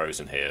few pros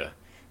in here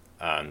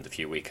and a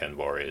few weekend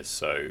warriors.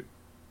 So,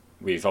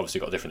 we've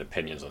obviously got different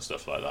opinions on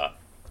stuff like that.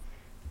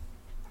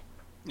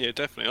 Yeah,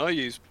 definitely. I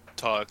use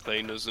tyre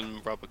cleaners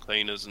and rubber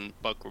cleaners and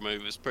bug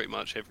removers pretty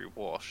much every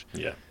wash.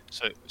 Yeah.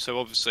 So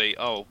obviously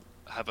I'll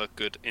have a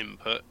good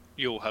input.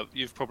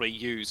 You've probably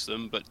used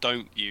them, but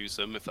don't use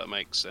them, if that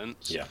makes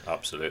sense. Yeah,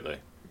 absolutely.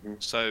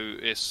 So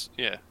it's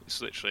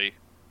literally,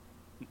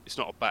 it's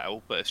not a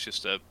battle, but it's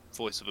just a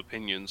voice of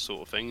opinion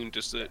sort of thing, and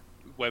just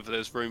whether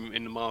there's room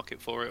in the market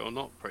for it or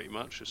not. Pretty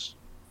much, just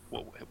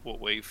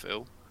what we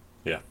feel.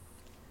 Yeah.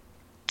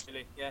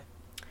 Really, yeah.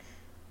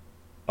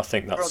 I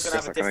think Everyone's that's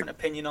going to have a different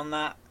opinion on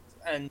that,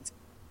 and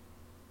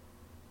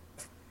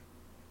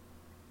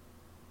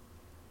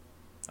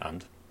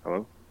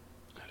Hello?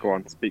 Go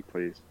on, speak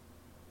please.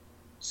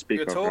 speak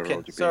You were over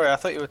talking. MotoGP. Sorry, I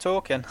thought you were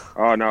talking.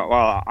 Oh no,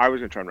 well I was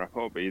going to try and wrap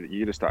up, but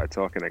you just started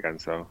talking again,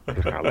 so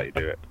I'll let you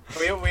do it.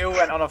 We all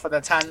went off on a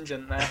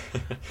tangent there.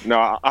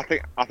 No, I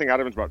think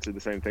Adam's about to do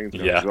the same thing to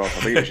me as well. So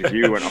I think it was just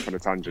you who went off on a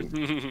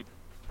tangent.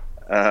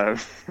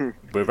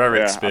 We're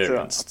very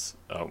experienced,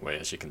 aren't we?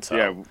 As you can tell.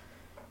 Yeah,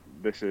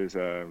 this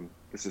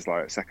is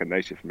like second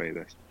nature for me.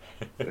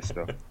 This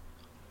stuff.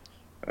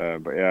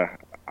 But yeah,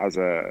 as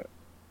a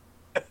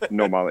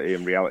normality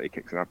and reality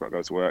kicks in, I've got to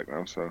go to work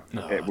now, so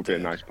it would be a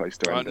nice place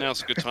to end. Right,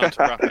 now's a good time to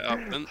wrap it up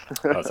then.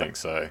 I think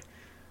so.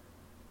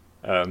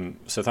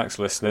 So thanks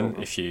for listening.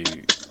 If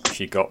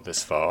you got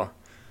this far,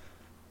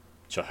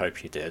 which I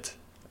hope you did,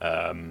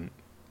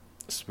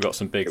 so we've got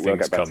some big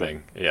things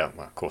coming. Yeah,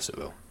 well, of course it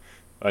will.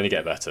 Only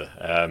get better.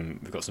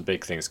 We've got some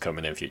big things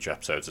coming in future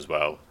episodes as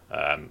well.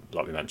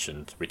 Like we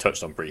mentioned, we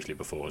touched on briefly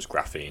before, was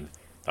graphene.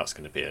 That's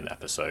going to be an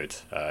episode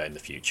in the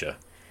future.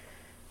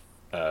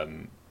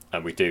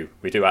 And we do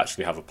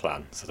actually have a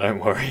plan, so don't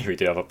worry, we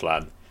do have a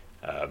plan.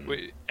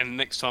 And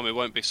next time it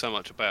won't be so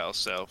much about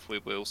ourselves, we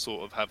will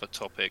sort of have a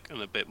topic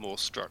and a bit more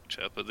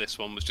structure, but this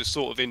one was just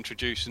sort of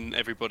introducing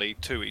everybody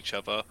to each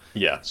other.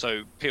 Yeah.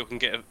 So people can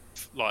get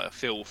a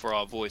feel for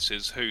our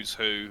voices, who's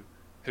who,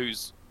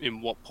 who's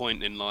in what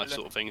point in life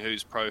sort of thing,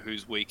 who's pro,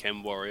 who's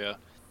weekend warrior,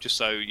 just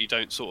so you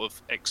don't sort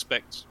of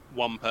expect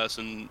one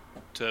person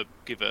to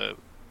give a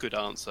good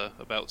answer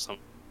about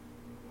something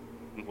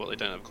what they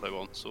don't have a clue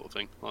on, sort of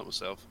thing, like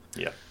myself.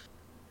 Yeah.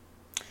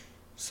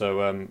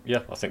 So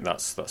I think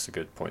that's a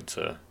good point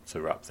to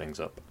wrap things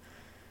up.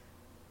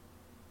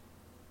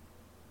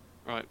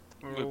 Right,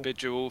 we'll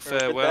bid you all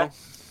farewell.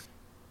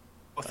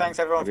 Well, thanks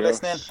everyone for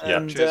listening. Yeah.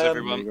 And, cheers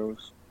everyone.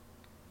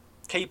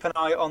 Keep an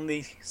eye on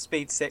the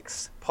Speed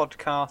 6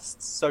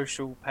 podcast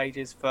social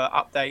pages for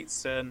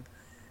updates, and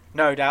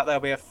no doubt there'll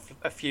be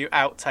a few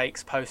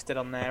outtakes posted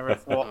on there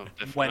of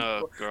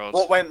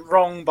what went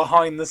wrong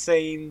behind the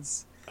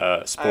scenes.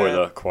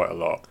 Spoiler, quite a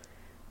lot.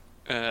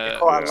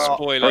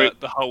 Spoiler,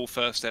 the whole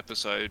first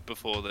episode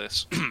before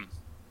this.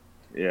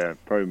 Yeah,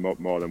 probably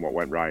more than what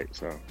went right,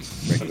 so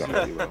make that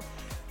really well.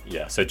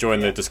 Yeah, so join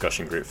the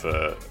discussion group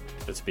to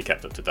be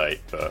kept up to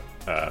date, but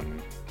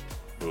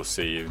we'll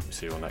see you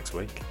all next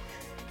week.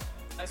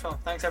 Nice one.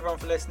 Thanks everyone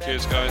for listening.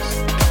 Cheers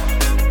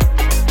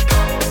guys.